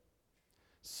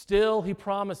 Still, he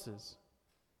promises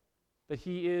that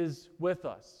he is with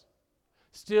us.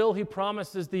 Still, he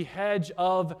promises the hedge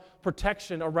of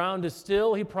protection around us.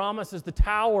 Still, he promises the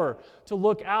tower to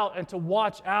look out and to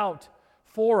watch out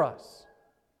for us.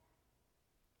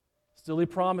 Still, he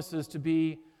promises to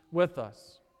be with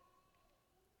us.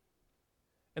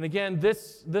 And again,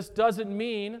 this doesn't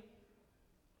mean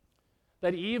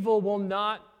that evil will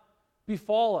not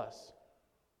befall us.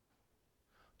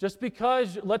 Just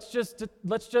because, let's just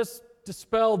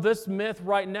dispel this myth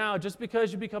right now. Just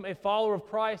because you become a follower of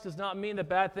Christ does not mean that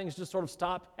bad things just sort of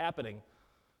stop happening.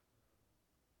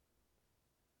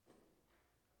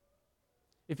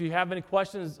 If you have any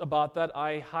questions about that,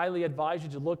 I highly advise you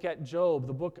to look at Job,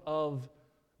 the book of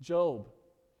Job.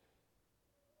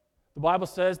 The Bible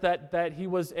says that he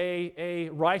was a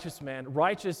righteous man,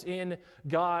 righteous in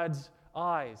God's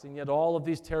eyes, and yet all of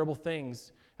these terrible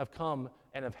things have come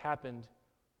and have happened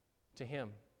to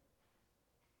him.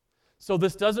 So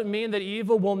this doesn't mean that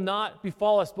evil will not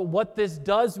befall us, but what this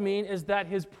does mean is that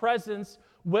his presence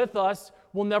with us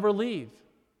will never leave.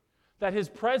 That his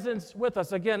presence with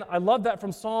us, again, I love that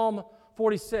from Psalm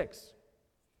 46.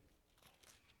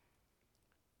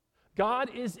 God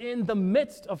is in the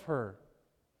midst of her.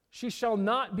 She shall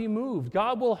not be moved.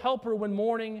 God will help her when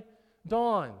morning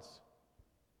dawns.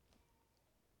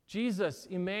 Jesus,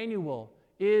 Emmanuel,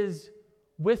 is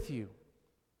with you.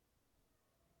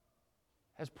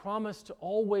 Has promised to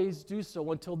always do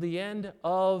so until the end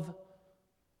of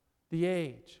the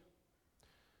age.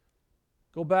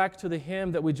 Go back to the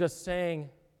hymn that we just sang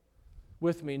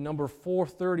with me, number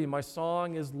 430. My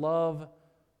song is Love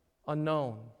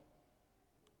Unknown.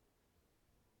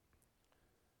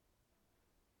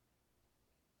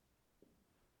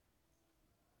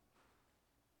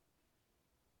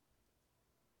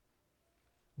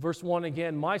 Verse 1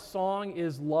 again, my song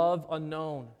is love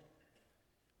unknown,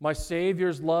 my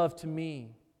Savior's love to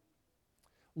me.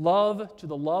 Love to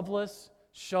the loveless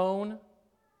shown,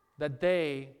 that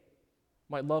they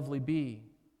might lovely be.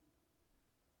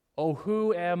 Oh,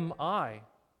 who am I,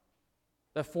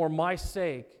 that for my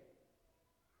sake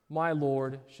my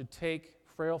Lord should take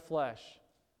frail flesh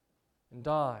and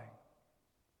die?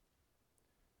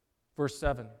 Verse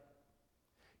 7,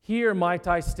 here might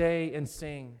I stay and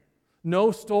sing,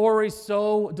 no story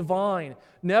so divine.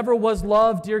 Never was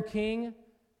love, dear King,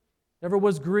 never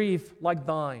was grief like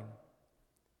thine.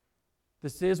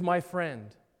 This is my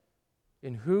friend,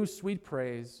 in whose sweet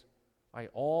praise I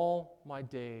all my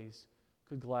days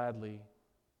could gladly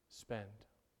spend.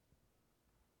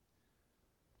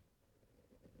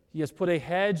 He has put a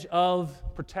hedge of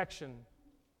protection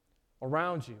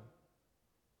around you.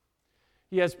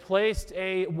 He has placed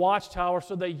a watchtower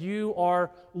so that you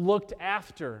are looked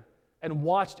after and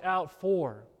watched out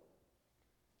for.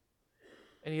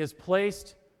 And He has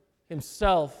placed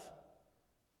Himself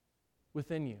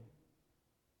within you.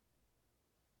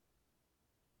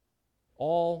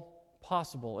 All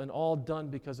possible and all done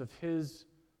because of His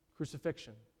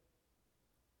crucifixion.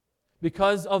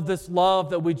 Because of this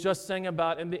love that we just sang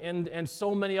about and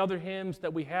so many other hymns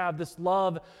that we have, this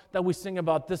love that we sing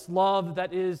about, this love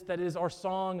that is our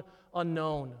song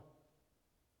unknown.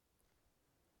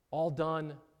 All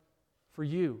done for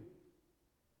you.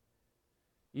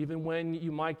 Even when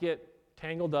you might get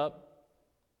tangled up,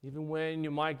 even when you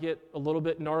might get a little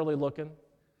bit gnarly looking,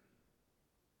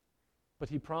 but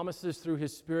He promises through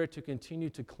His Spirit to continue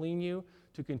to clean you,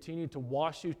 to continue to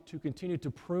wash you, to continue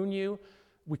to prune you.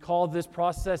 We call this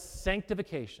process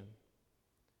sanctification.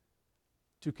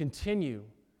 To continue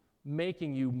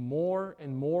making you more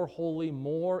and more holy,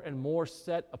 more and more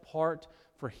set apart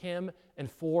for Him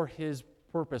and for His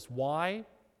purpose. Why?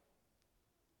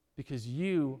 Because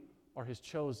you are His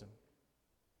chosen.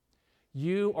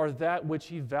 You are that which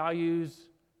He values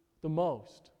the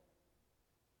most.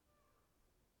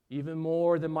 Even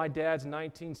more than my dad's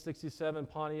 1967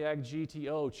 Pontiac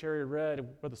GTO, cherry red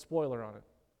with a spoiler on it.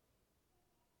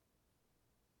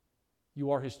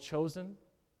 You are His chosen.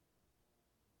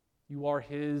 You are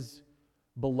His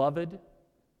beloved.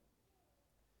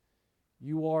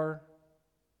 You are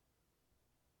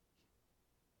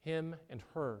him and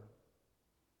her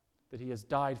that He has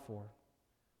died for,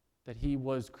 that He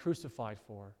was crucified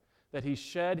for, that He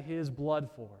shed His blood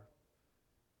for,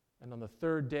 and on the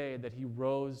third day that He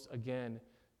rose again,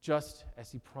 just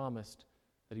as He promised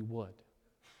that He would.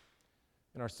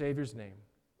 In our Savior's name,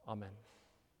 amen.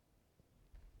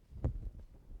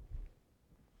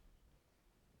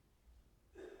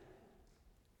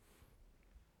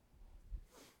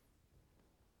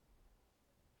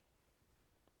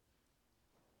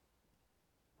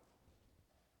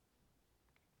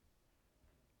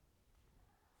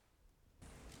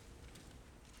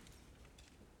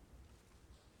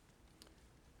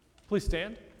 Please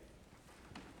stand.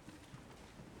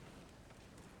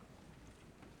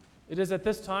 It is at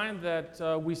this time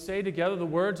that we say together the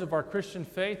words of our Christian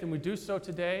faith, and we do so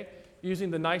today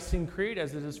using the Nicene Creed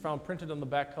as it is found printed on the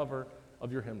back cover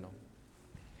of your hymnal.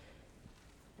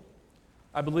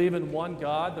 I believe in one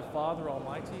God, the Father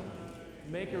Almighty,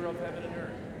 maker of heaven and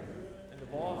earth, and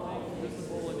of all things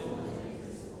visible and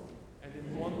invisible, and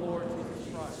in one Lord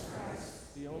Jesus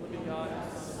Christ, the only begotten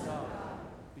Son of God,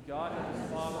 begotten of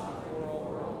His Father before all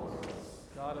worlds,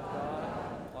 God of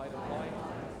God, light of light,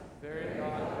 very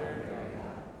God of very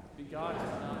God, begotten,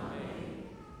 not made,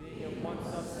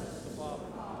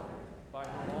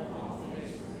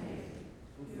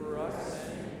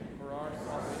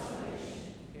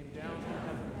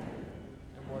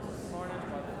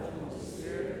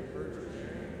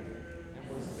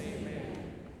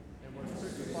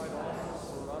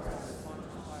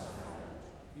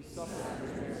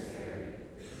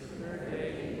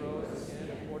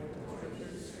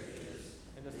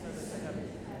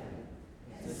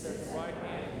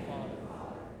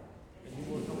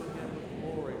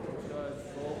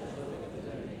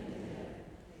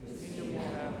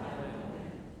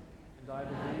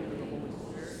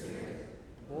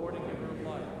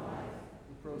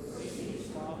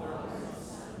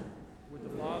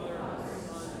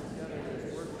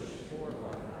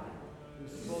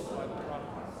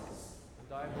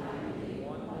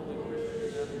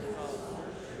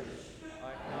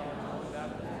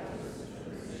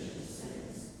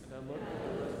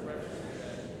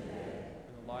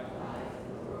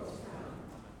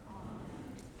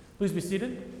 Please be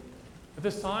seated. At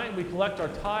this time, we collect our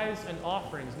tithes and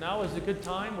offerings. Now is a good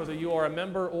time, whether you are a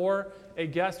member or a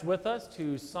guest with us,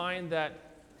 to sign that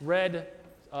red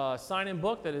sign-in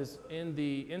book that is in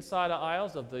the inside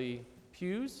aisles of the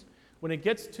pews. When it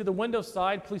gets to the window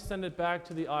side, please send it back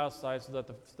to the aisle side so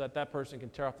that that person can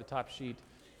tear off the top sheet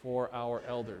for our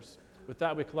elders. With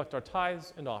that, we collect our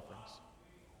tithes and offerings.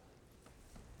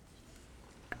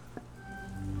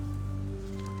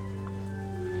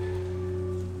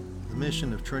 The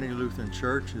mission of Trinity Lutheran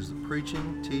Church is the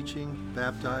preaching, teaching,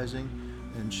 baptizing,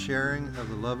 and sharing of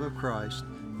the love of Christ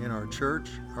in our church,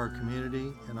 our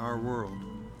community, and our world.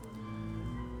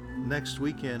 Next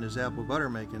weekend is Apple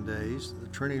Butter Making Days. The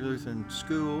Trinity Lutheran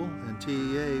School and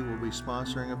TEA will be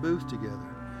sponsoring a booth together.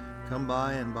 Come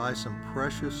by and buy some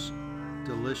precious,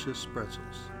 delicious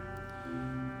pretzels.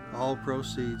 All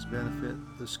proceeds benefit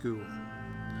the school.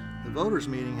 The voters'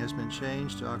 meeting has been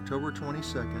changed to October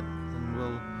 22nd and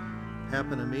will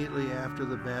happen immediately after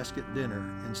the basket dinner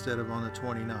instead of on the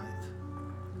 29th.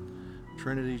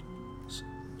 Trinity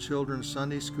Children's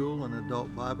Sunday School and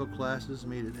adult Bible classes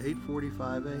meet at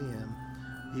 8:45 a.m.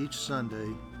 each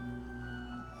Sunday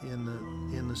in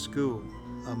the school.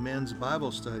 A men's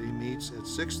Bible study meets at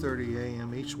 6:30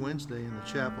 a.m. each Wednesday in the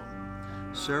chapel.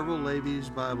 Several ladies'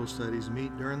 Bible studies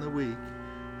meet during the week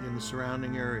in the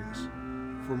surrounding areas.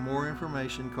 For more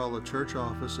information, call the church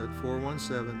office at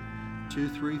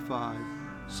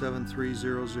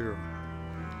 417-235-7300.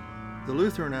 The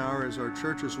Lutheran Hour is our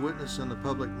church's witness in the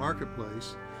public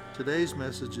marketplace. Today's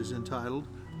message is entitled,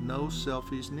 No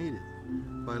Selfies Needed,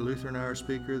 by Lutheran Hour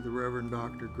speaker, the Reverend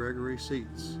Dr. Gregory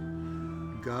Seitz.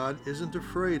 God isn't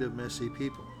afraid of messy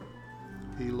people.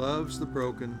 He loves the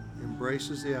broken,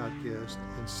 embraces the outcast,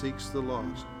 and seeks the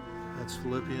lost. That's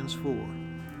Philippians 4.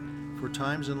 For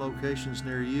times and locations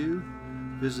near you,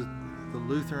 visit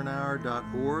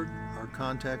thelutheranhour.org or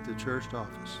contact the church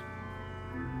office.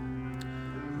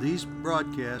 These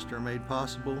broadcasts are made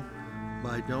possible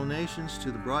by donations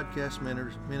to the broadcast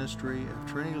ministry of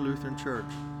Trinity Lutheran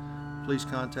Church. Please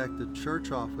contact the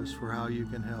church office for how you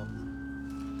can help.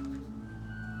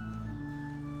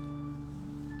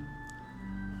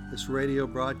 This radio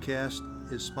broadcast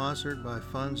is sponsored by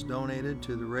funds donated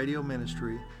to the radio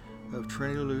ministry of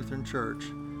Trinity Lutheran Church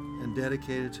and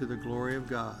dedicated to the glory of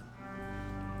God.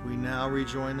 We now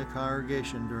rejoin the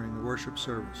congregation during the worship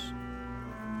service.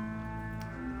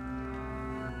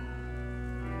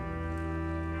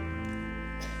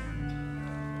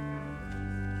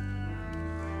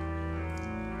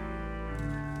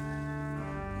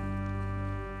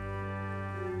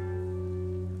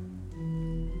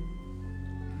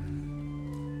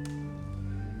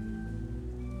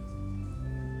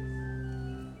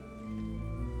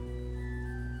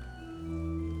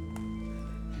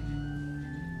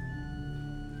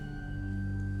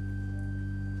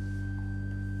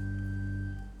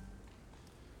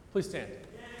 Please stand.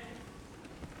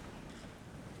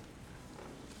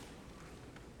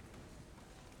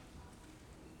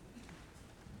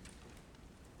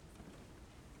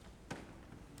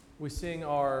 We sing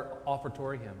our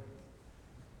offertory hymn.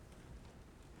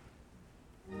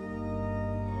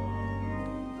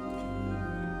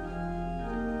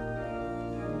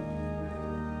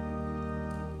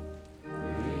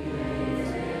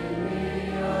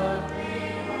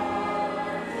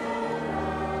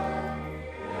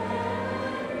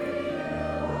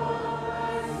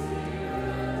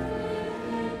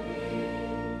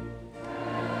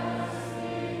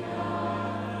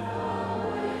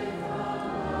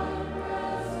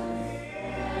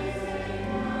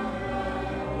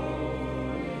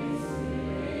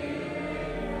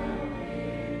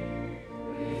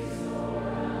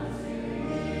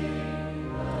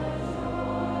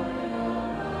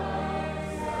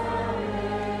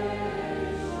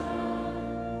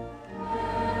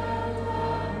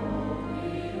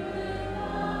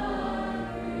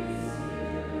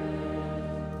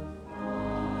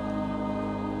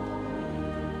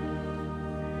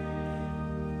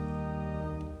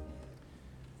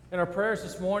 In our prayers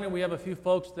this morning, we have a few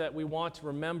folks that we want to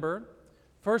remember.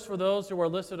 First, for those who are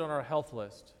listed on our health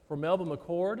list. For Melba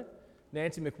McCord,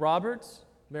 Nancy McRoberts,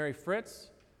 Mary Fritz,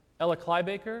 Ella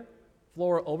Kleibaker,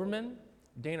 Flora Oberman,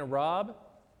 Dana Robb,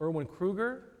 Erwin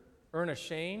Kruger, Erna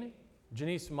Shane,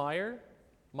 Janice Meyer,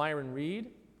 Myron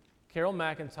Reed, Carol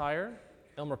McIntyre,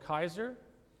 Elmer Kaiser,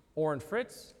 Orrin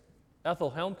Fritz,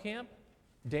 Ethel Helmkamp,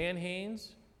 Dan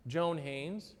Haynes, Joan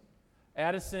Haynes,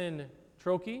 Addison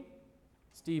Trokey,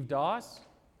 Steve Doss,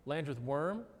 Landreth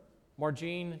Worm,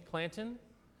 Margene Clanton,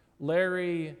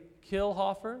 Larry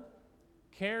Kilhofer,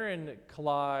 Karen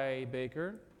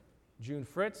Kleibaker, June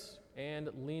Fritz, and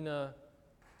Lena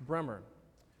Bremer.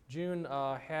 June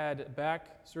had back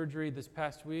surgery this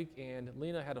past week, and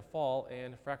Lena had a fall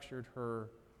and fractured her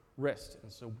wrist,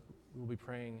 and so we will be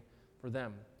praying for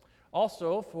them.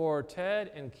 Also for Ted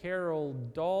and Carol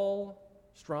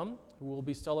Dahlstrom, who will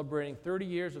be celebrating 30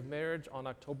 years of marriage on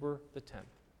October the 10th.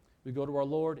 We go to our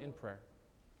Lord in prayer.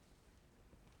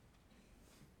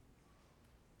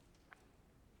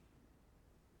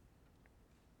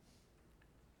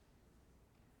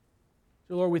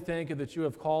 Dear Lord, we thank you that you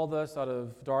have called us out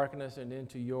of darkness and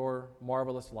into your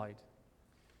marvelous light.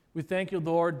 We thank you,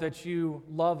 Lord, that you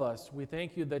love us. We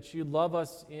thank you that you love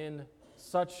us in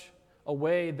such a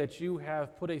way that you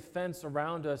have put a fence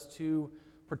around us to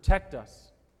protect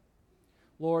us.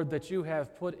 Lord, that you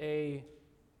have put a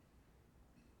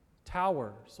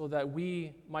tower so that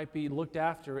we might be looked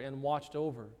after and watched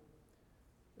over.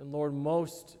 And Lord,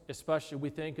 most especially, we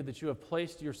thank you that you have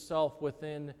placed yourself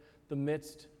within the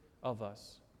midst of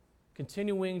us,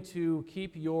 continuing to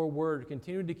keep your word,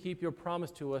 continue to keep your promise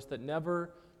to us that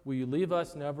never will you leave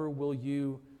us, never will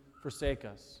you forsake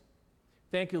us.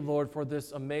 Thank you, Lord, for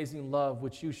this amazing love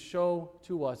which you show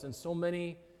to us in so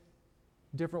many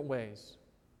different ways.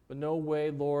 But no way,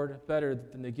 Lord, better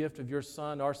than the gift of your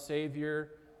Son, our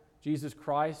Savior, Jesus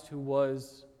Christ, who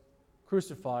was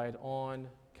crucified on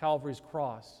Calvary's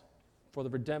cross for the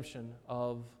redemption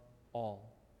of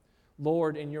all.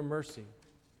 Lord, in your mercy.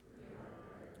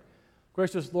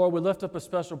 Gracious Lord, we lift up a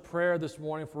special prayer this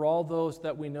morning for all those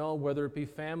that we know, whether it be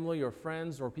family or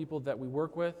friends or people that we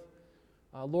work with.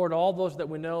 Lord, all those that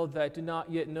we know that do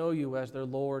not yet know you as their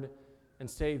Lord and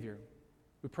Savior.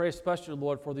 We pray especially,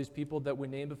 Lord, for these people that we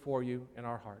name before you in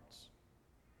our hearts.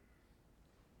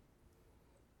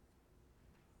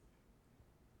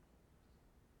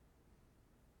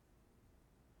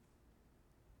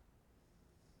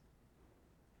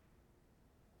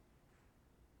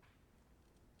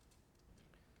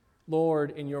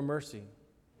 Lord, in your mercy.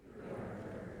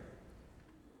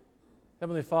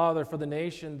 Heavenly Father, for the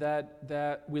nation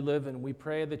that we live in, we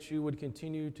pray that you would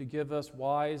continue to give us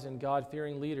wise and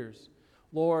God-fearing leaders.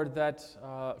 Lord, that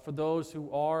for those who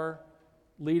are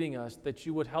leading us, that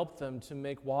you would help them to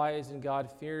make wise and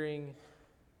God-fearing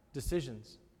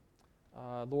decisions.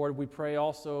 Lord, we pray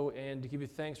also and to give you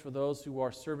thanks for those who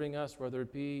are serving us, whether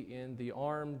it be in the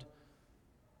armed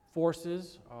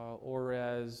forces or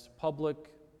as public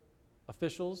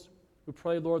officials. We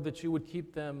pray, Lord, that you would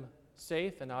keep them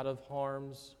safe and out of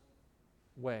harm's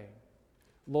way.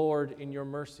 Lord, in your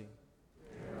mercy.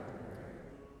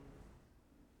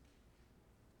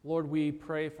 Lord, we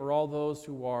pray for all those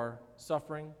who are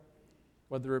suffering,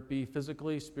 whether it be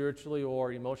physically, spiritually,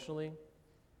 or emotionally.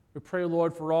 We pray,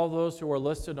 Lord, for all those who are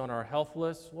listed on our health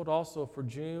list. Lord, also for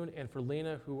June and for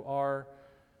Lena who are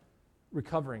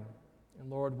recovering. And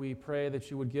Lord, we pray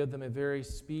that you would give them a very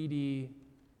speedy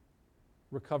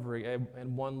recovery,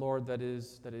 and one, Lord, that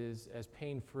is as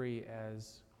pain-free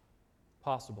as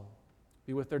possible.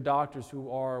 Be with their doctors who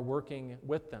are working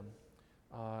with them,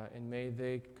 and may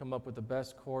they come up with the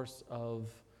best course of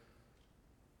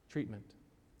treatment.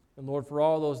 And Lord, for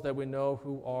all those that we know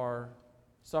who are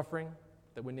suffering,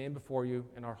 that we name before you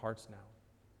in our hearts now.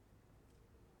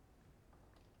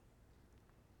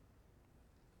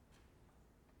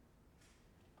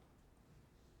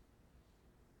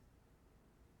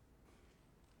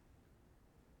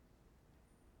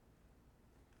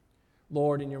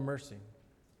 Lord, in your mercy.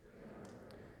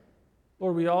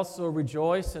 Lord, we also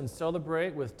rejoice and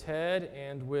celebrate with Ted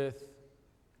and with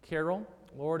Carol,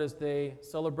 Lord, as they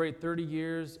celebrate 30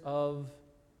 years of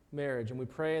marriage. And we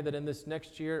pray that in this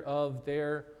next year of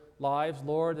their lives,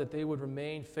 Lord, that they would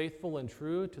remain faithful and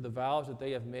true to the vows that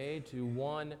they have made to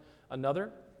one another.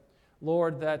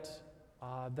 Lord, that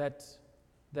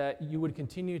you would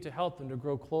continue to help them to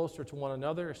grow closer to one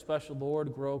another, especially,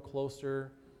 Lord, grow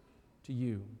closer to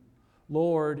you.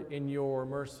 Lord, in your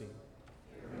mercy.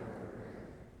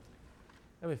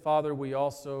 Heavenly Father, we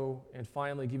also and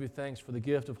finally give you thanks for the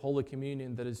gift of Holy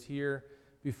Communion that is here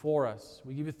before us.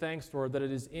 We give you thanks, Lord, that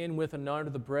it is in, with, and under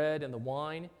the bread and the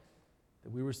wine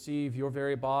that we receive your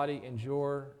very body and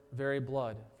your very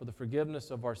blood for the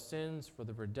forgiveness of our sins, for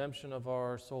the redemption of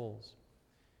our souls.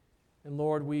 And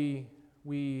Lord, we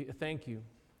thank you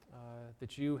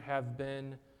that you have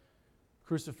been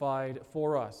crucified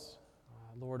for us,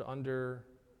 Lord, under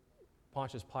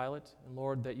Pontius Pilate, and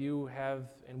Lord, that you have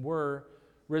and were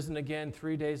risen again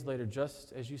 3 days later,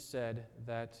 just as you said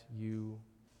that you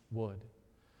would.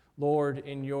 Lord,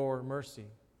 in your mercy.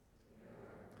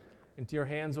 Into your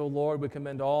hands, O Lord, we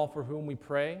commend all for whom we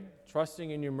pray,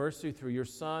 trusting in your mercy through your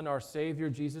Son, our Savior,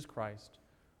 Jesus Christ.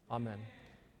 Amen.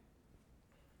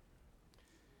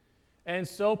 And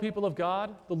so, people of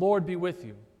God, the Lord be with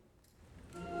you.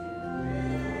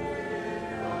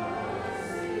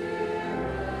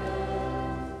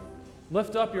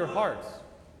 Lift up your hearts.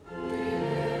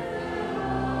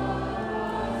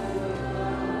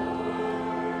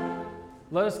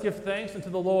 Let us give thanks unto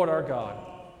the Lord our God.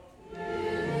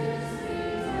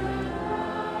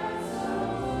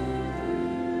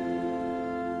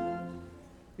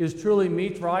 It is truly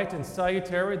meet, right, and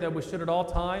salutary that we should at all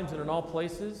times and in all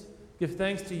places give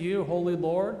thanks to you, Holy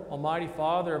Lord, Almighty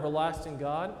Father, everlasting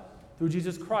God, through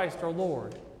Jesus Christ our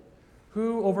Lord,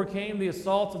 who overcame the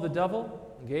assaults of the devil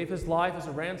and gave his life as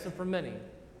a ransom for many,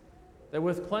 that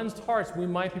with cleansed hearts we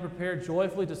might be prepared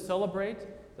joyfully to celebrate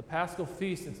the Paschal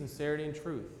feast in sincerity and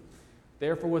truth.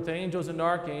 Therefore, with angels and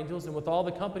archangels and with all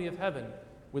the company of heaven,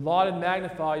 we laud and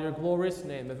magnify your glorious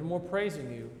name, evermore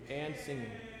praising you and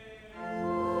singing.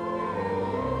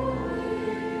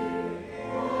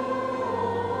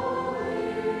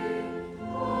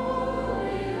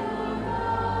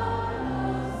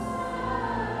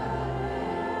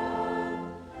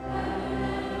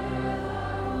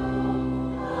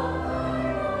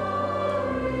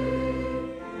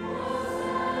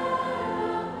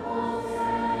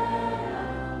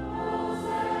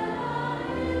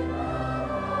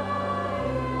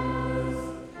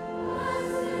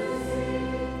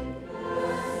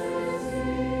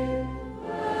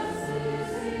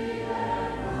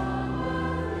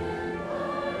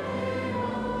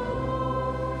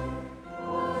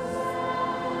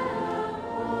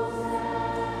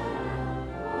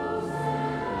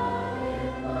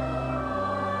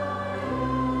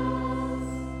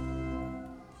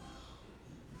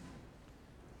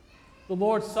 The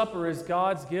Lord's Supper is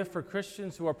God's gift for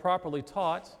Christians who are properly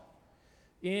taught.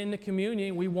 In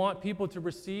communion, we want people to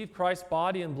receive Christ's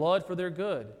body and blood for their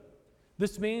good.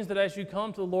 This means that as you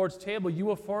come to the Lord's table,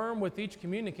 you affirm with each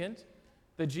communicant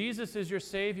that Jesus is your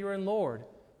Savior and Lord,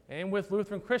 and with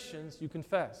Lutheran Christians, you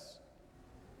confess.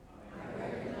 I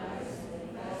recognize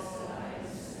and confess that I am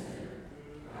a sinner.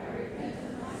 I repent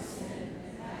of my sin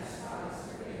and ask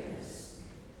God's forgiveness.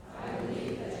 I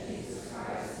believe that Jesus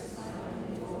Christ is my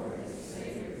only Lord and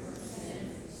Savior from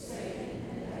sin, Satan,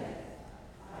 and death.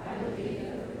 I believe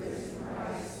that the risen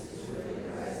Christ is really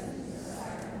present in the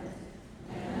sacrament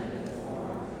and under the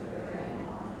form of the bread and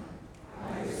wine.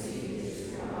 I receive his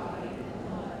true body and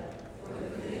blood for the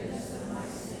forgiveness of my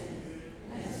sin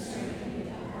and strengthening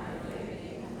of my faith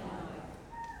in God.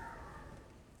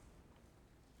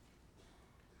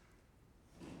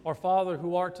 Our Father,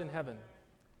 who art in heaven,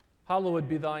 hallowed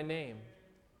be thy name.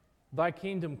 Thy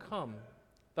kingdom come,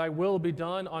 thy will be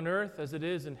done on earth as it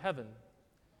is in heaven.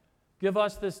 Give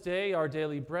us this day our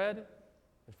daily bread,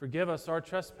 and forgive us our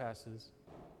trespasses,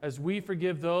 as we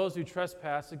forgive those who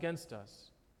trespass against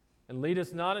us. And lead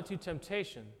us not into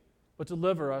temptation, but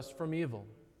deliver us from evil.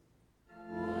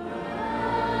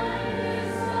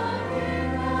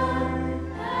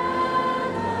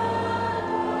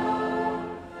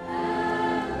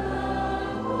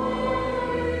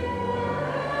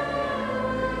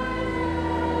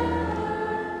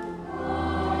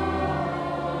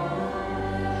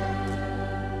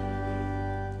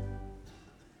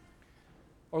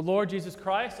 Our Lord Jesus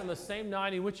Christ, on the same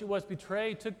night in which he was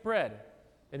betrayed, took bread.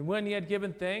 And when he had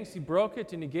given thanks, he broke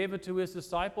it, and he gave it to his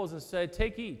disciples and said,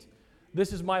 "Take, eat.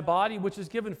 This is my body, which is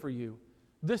given for you.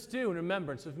 This do in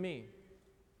remembrance of me."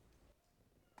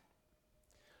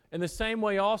 In the same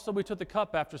way also we took the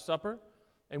cup after supper.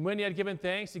 And when he had given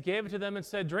thanks, he gave it to them and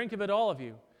said, "Drink of it, all of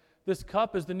you. This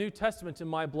cup is the New Testament in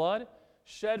my blood,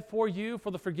 shed for you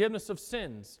for the forgiveness of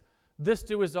sins. This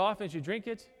do as often as you drink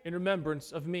it in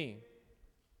remembrance of me."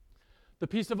 The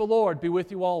peace of the Lord be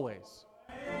with you always.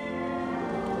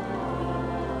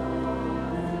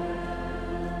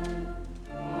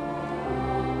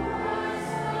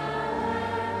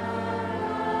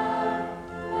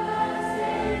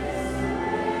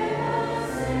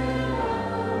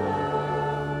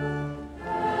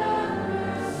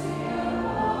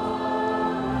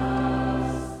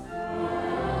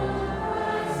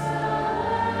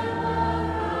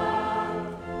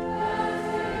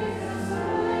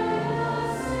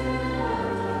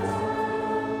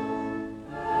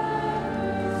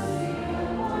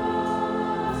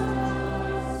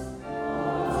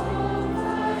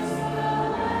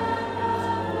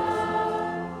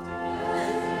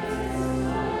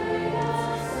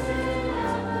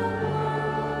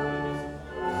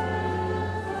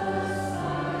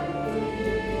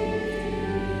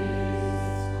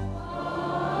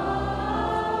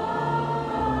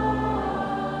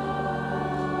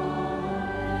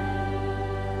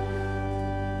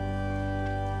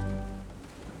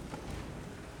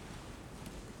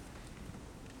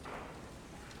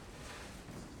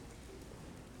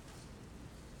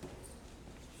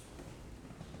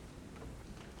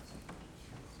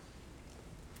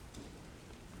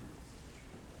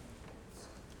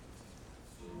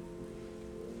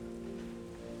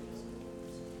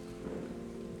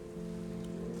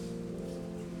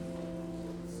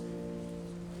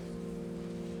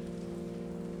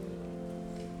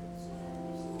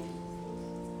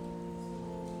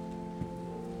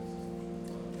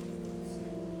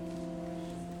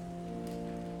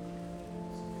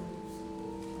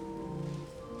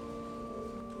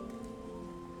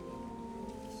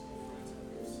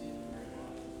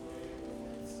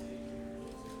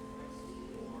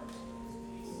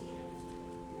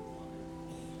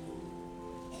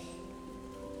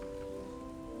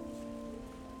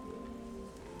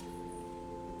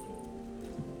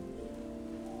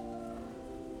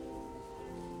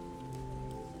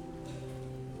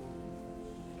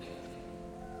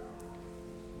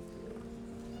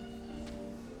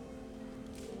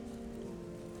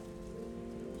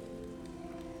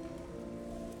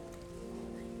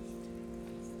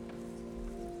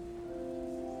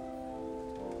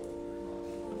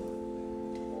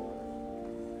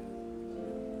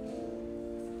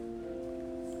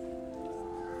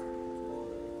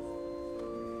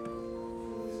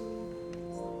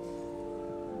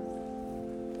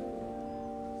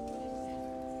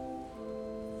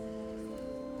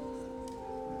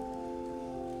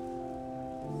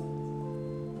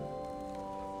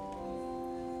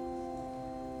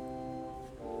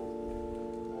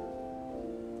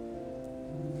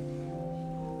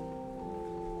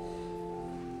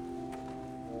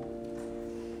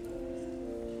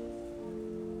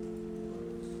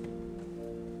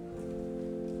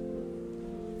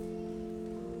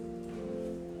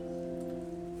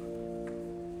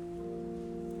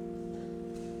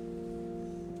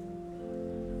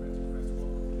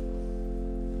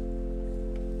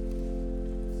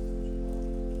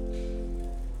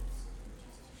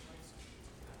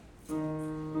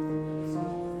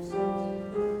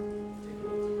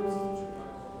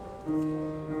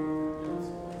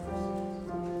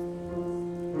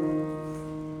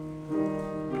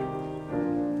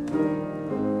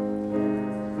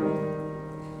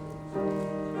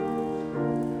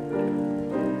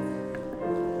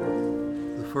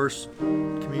 first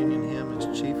communion hymn is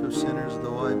Chief of Sinners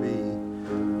Though I Be,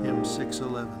 hymn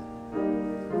 611.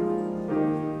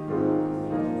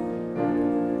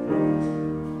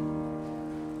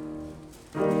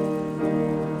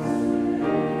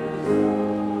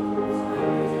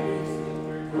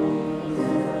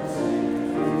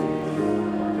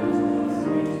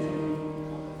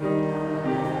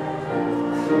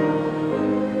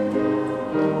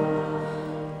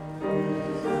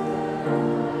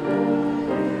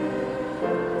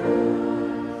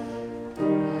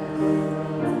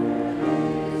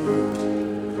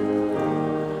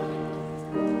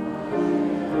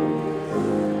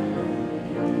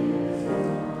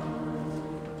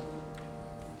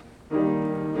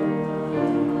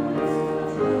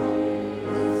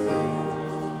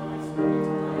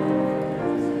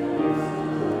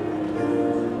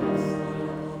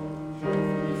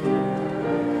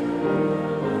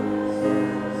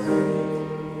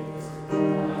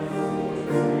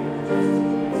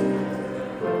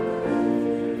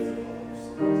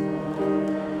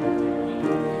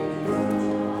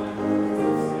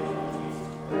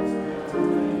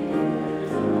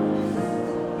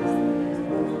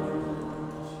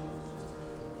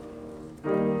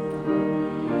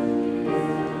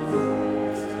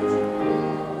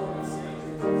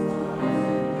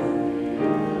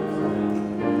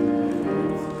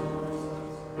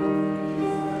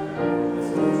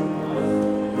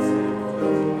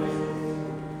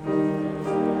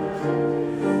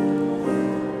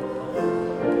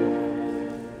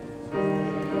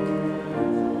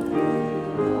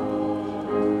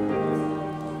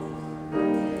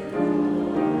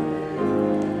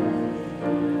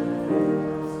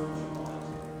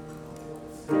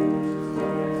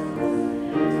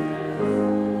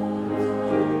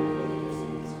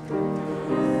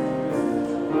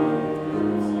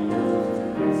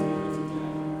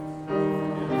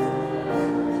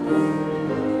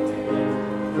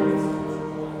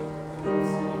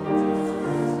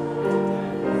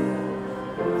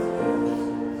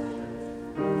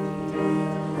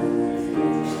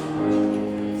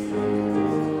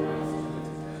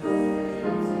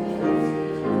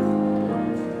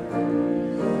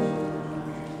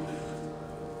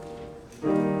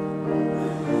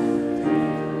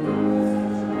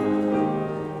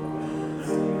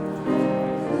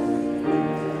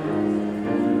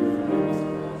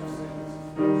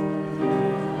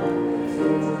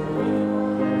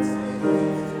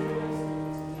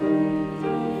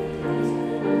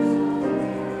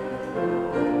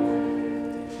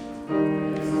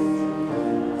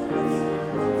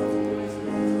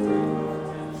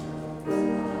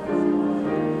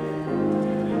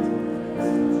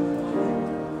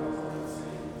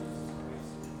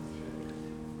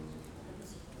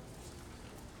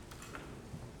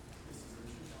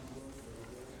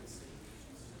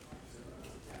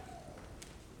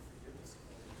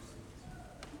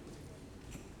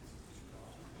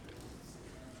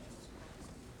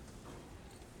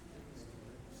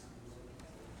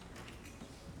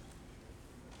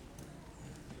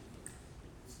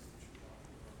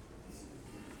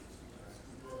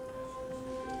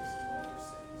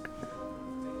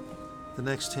 The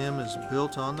next hymn is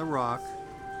Built on the Rock,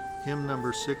 hymn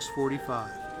number 645.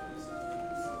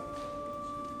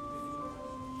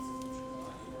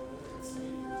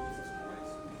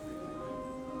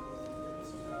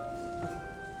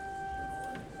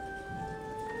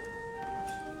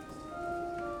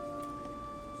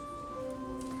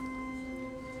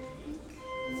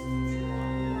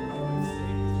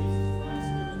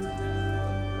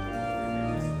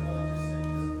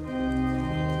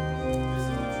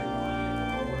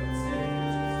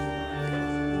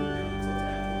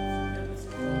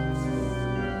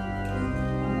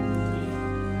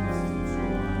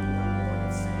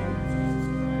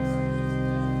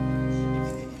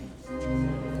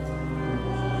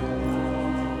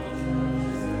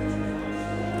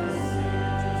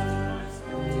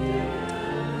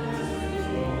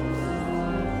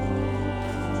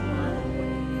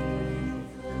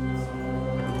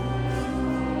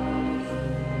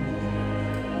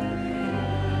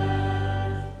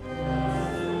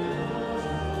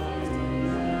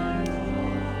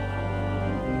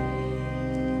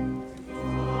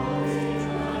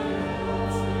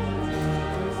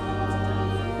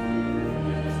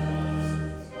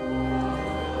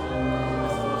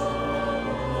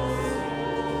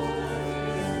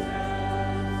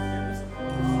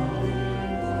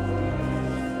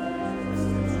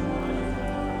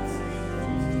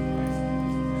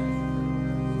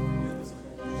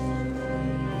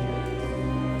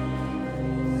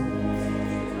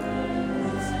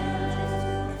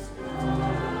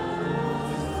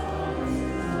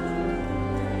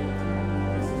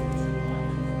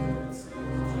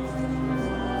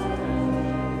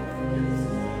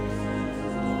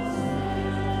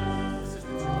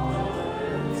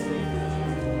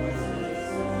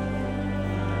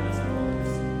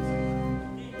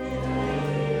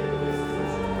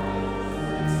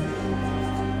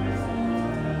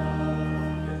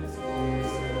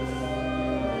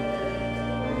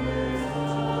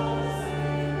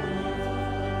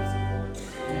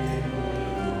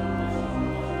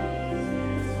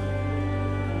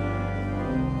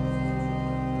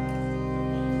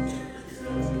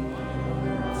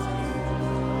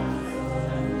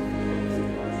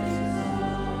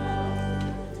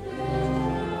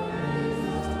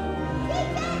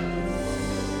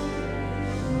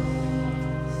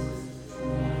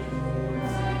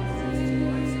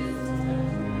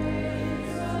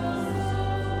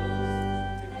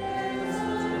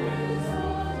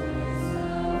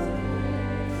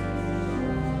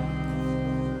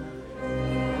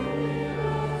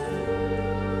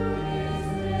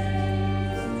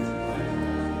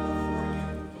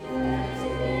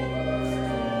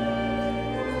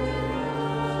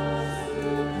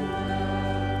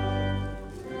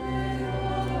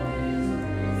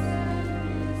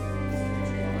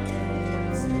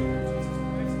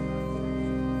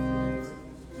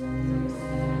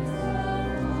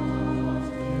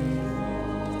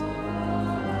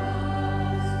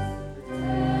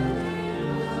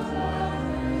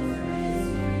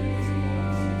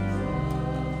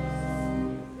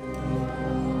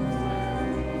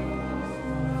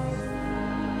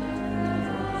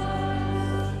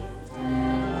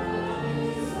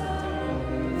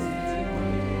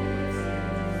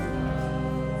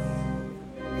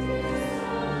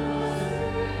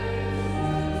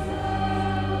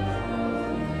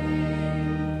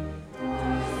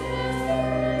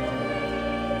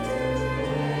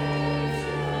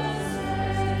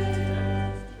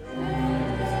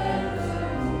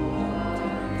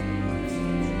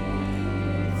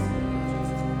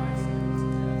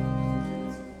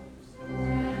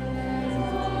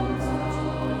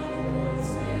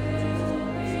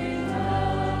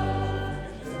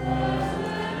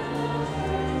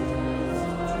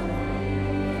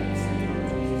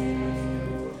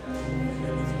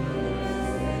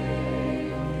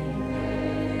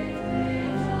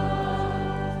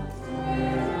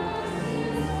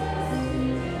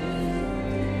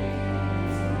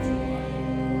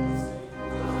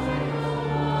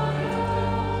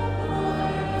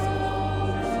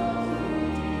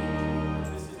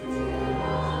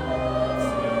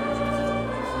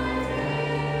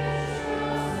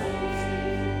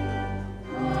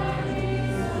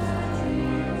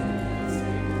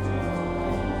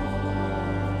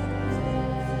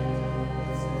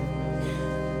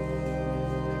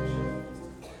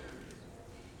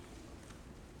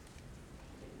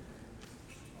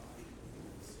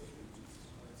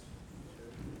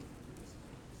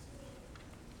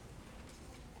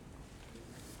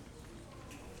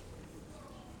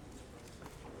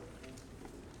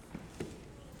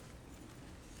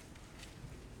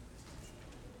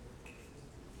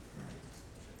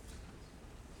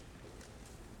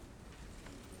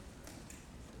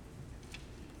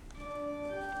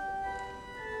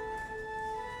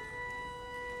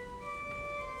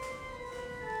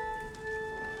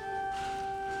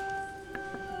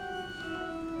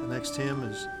 Next hymn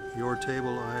is Your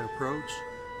Table I Approach,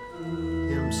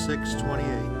 hymn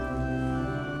 628.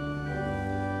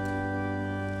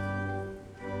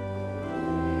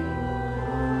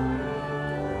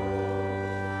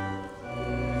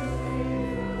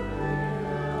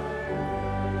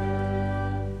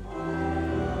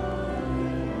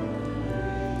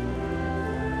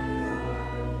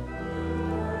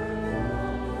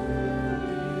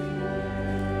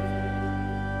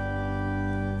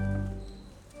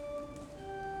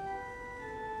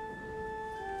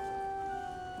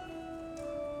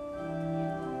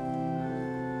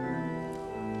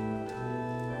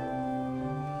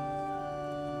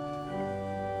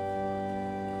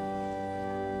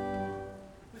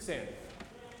 Stand.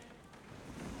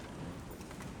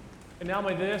 And now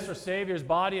may this, our Savior's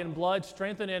body and blood,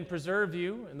 strengthen and preserve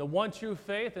you in the one true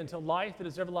faith until life that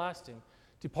is everlasting.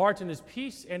 Depart in his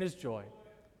peace and his joy.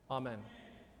 Amen.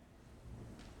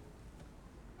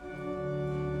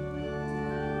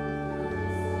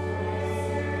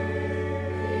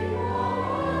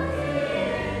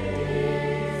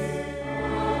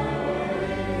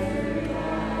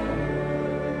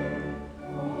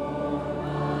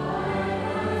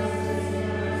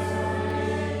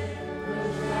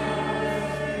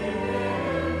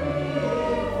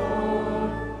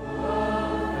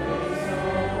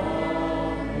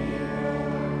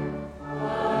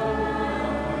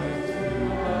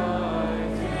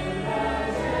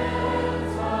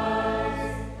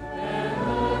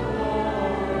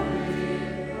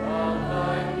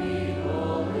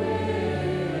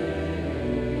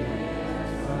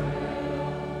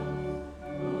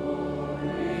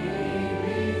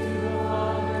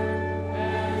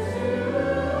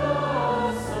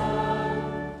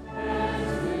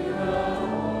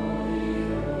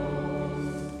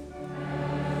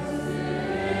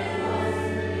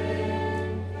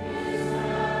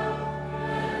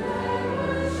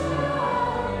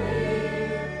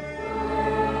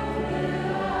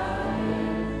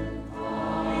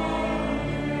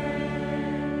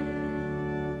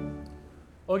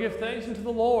 Oh, give thanks unto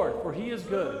the Lord, for he is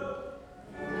good.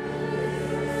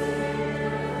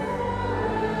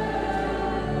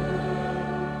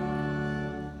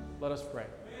 Let us pray.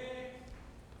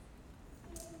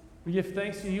 We give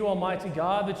thanks to you, Almighty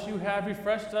God, that you have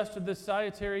refreshed us to this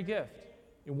salutary gift.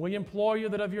 And we implore you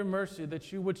that of your mercy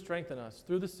that you would strengthen us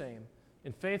through the same,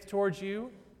 in faith towards you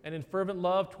and in fervent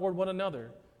love toward one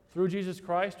another, through Jesus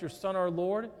Christ, your Son, our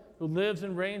Lord, who lives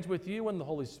and reigns with you in the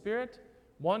Holy Spirit,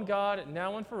 one God,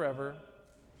 now and forever.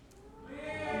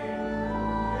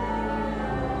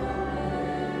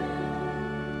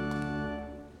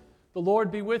 The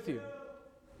Lord be with you.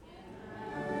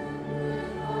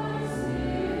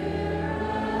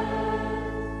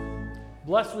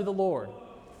 Blessed be the Lord.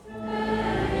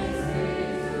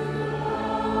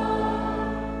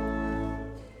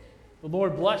 The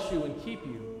Lord bless you and keep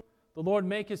you. The Lord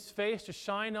make his face to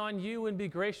shine on you and be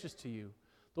gracious to you.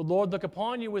 The Lord look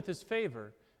upon you with his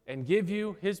favor and give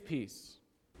you his peace.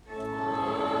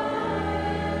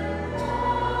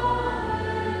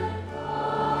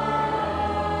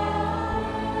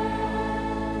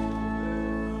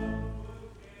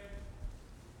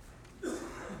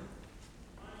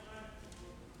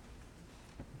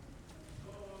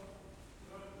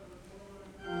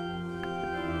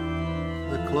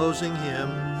 The closing hymn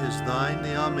is Thine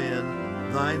the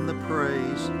Amen, Thine the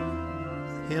Praise,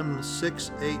 hymn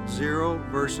 680,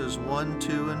 verses 1,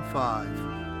 2, and 5.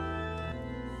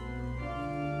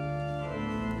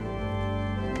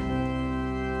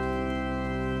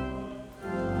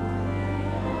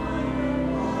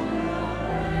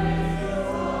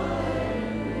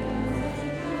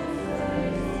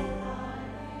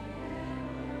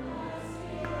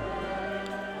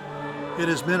 It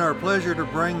has been our pleasure to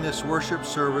bring this worship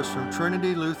service from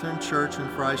Trinity Lutheran Church in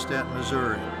Freistatt,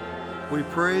 Missouri. We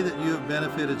pray that you have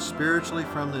benefited spiritually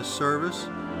from this service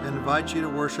and invite you to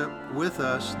worship with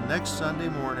us next Sunday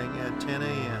morning at 10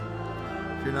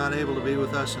 a.m. If you're not able to be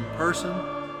with us in person,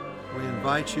 we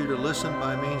invite you to listen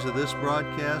by means of this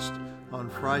broadcast on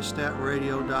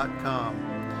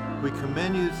FreistattRadio.com. We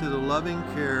commend you to the loving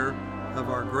care of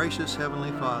our gracious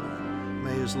Heavenly Father.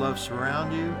 May his love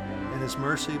surround you and his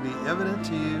mercy be evident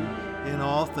to you in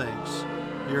all things.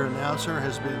 Your announcer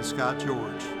has been Scott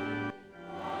George.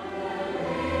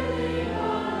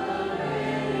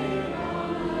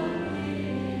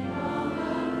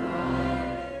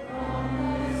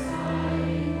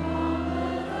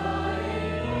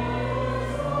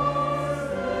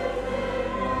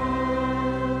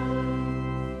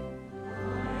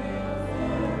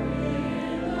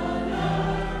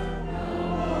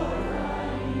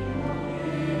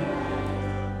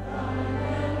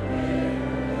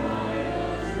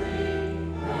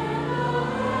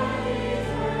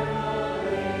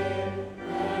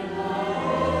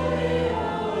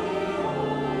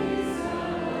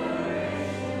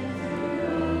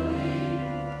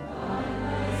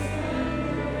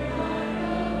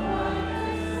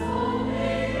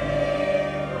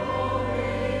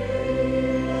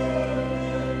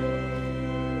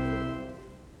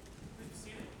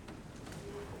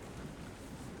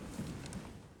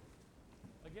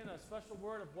 special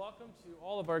word of welcome to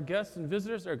all of our guests and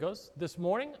visitors. There it goes. This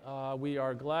morning, we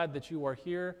are glad that you are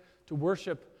here to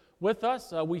worship with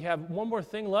us. We have one more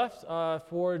thing left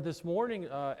for this morning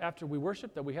after we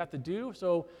worship that we have to do.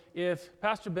 So if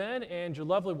Pastor Ben and your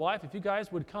lovely wife, if you guys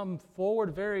would come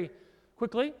forward very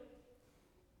quickly.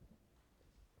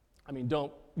 I mean,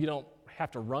 you don't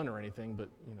have to run or anything, but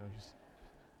just.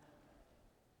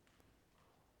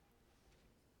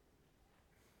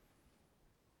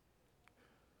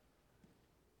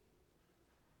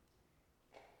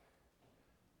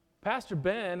 Pastor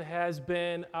Ben has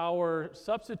been our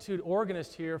substitute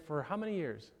organist here for how many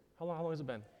years? How long has it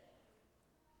been?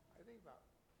 I think about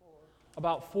 4.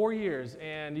 About 4 years,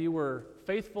 and you were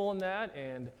faithful in that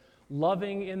and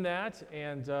loving in that,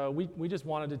 and we just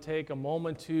wanted to take a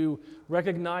moment to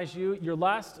recognize you. Your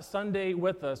last Sunday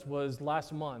with us was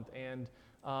last month, and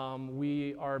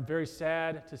we are very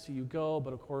sad to see you go,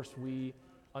 but of course we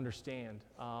understand.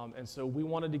 And so we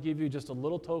wanted to give you just a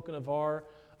little token of our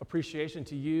appreciation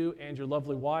to you and your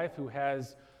lovely wife who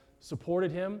has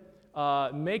supported him.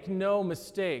 Make no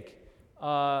mistake,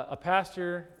 a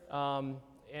pastor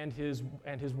and his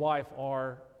wife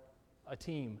are a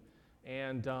team.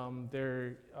 And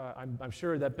I'm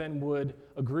sure that Ben would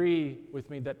agree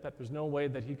with me that there's no way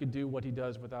that he could do what he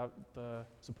does without the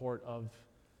support of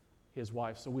his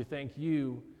wife. So we thank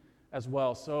you as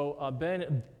well. So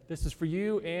Ben, this is for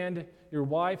you and your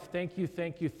wife. Thank you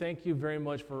very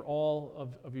much for all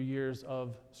of your years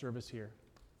of service here.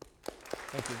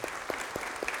 Thank you.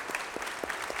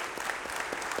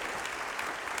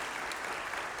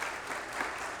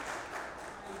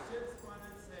 I just want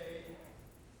to say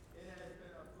it has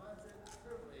been a blessed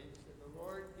privilege that the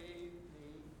Lord gave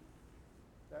me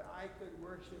that I could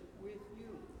worship with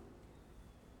you.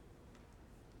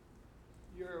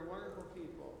 You're wonderful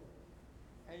people,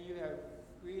 and you have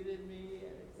greeted me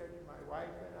and accepted my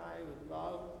wife and I with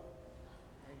love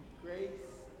and grace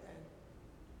and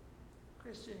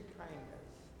Christian kindness.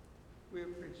 We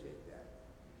appreciate that.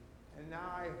 And now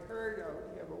I heard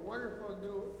you have a wonderful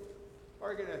new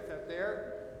organist up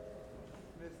there,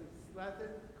 Mrs.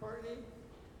 Sletton Courtney.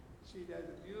 She does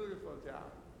a beautiful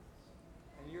job.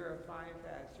 And you're a fine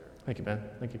pastor. Thank you, Ben.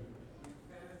 Thank you. You've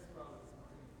been as well this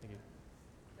morning. Thank you.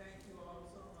 Thank you all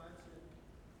so much. And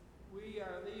we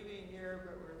are leaving here,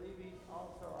 but we're leaving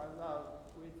also our love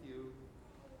with you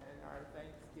and our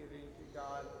thanksgiving to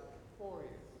God for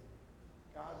you.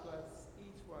 God bless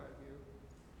each one of you,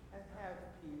 and have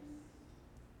peace.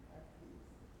 Have peace.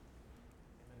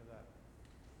 Amen to that.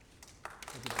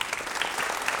 Thank you, Ben.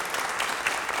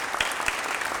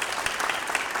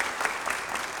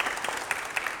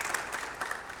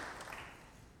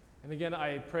 And again,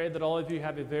 I pray that all of you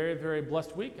have a very, very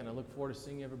blessed week, and I look forward to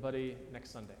seeing everybody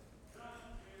next Sunday.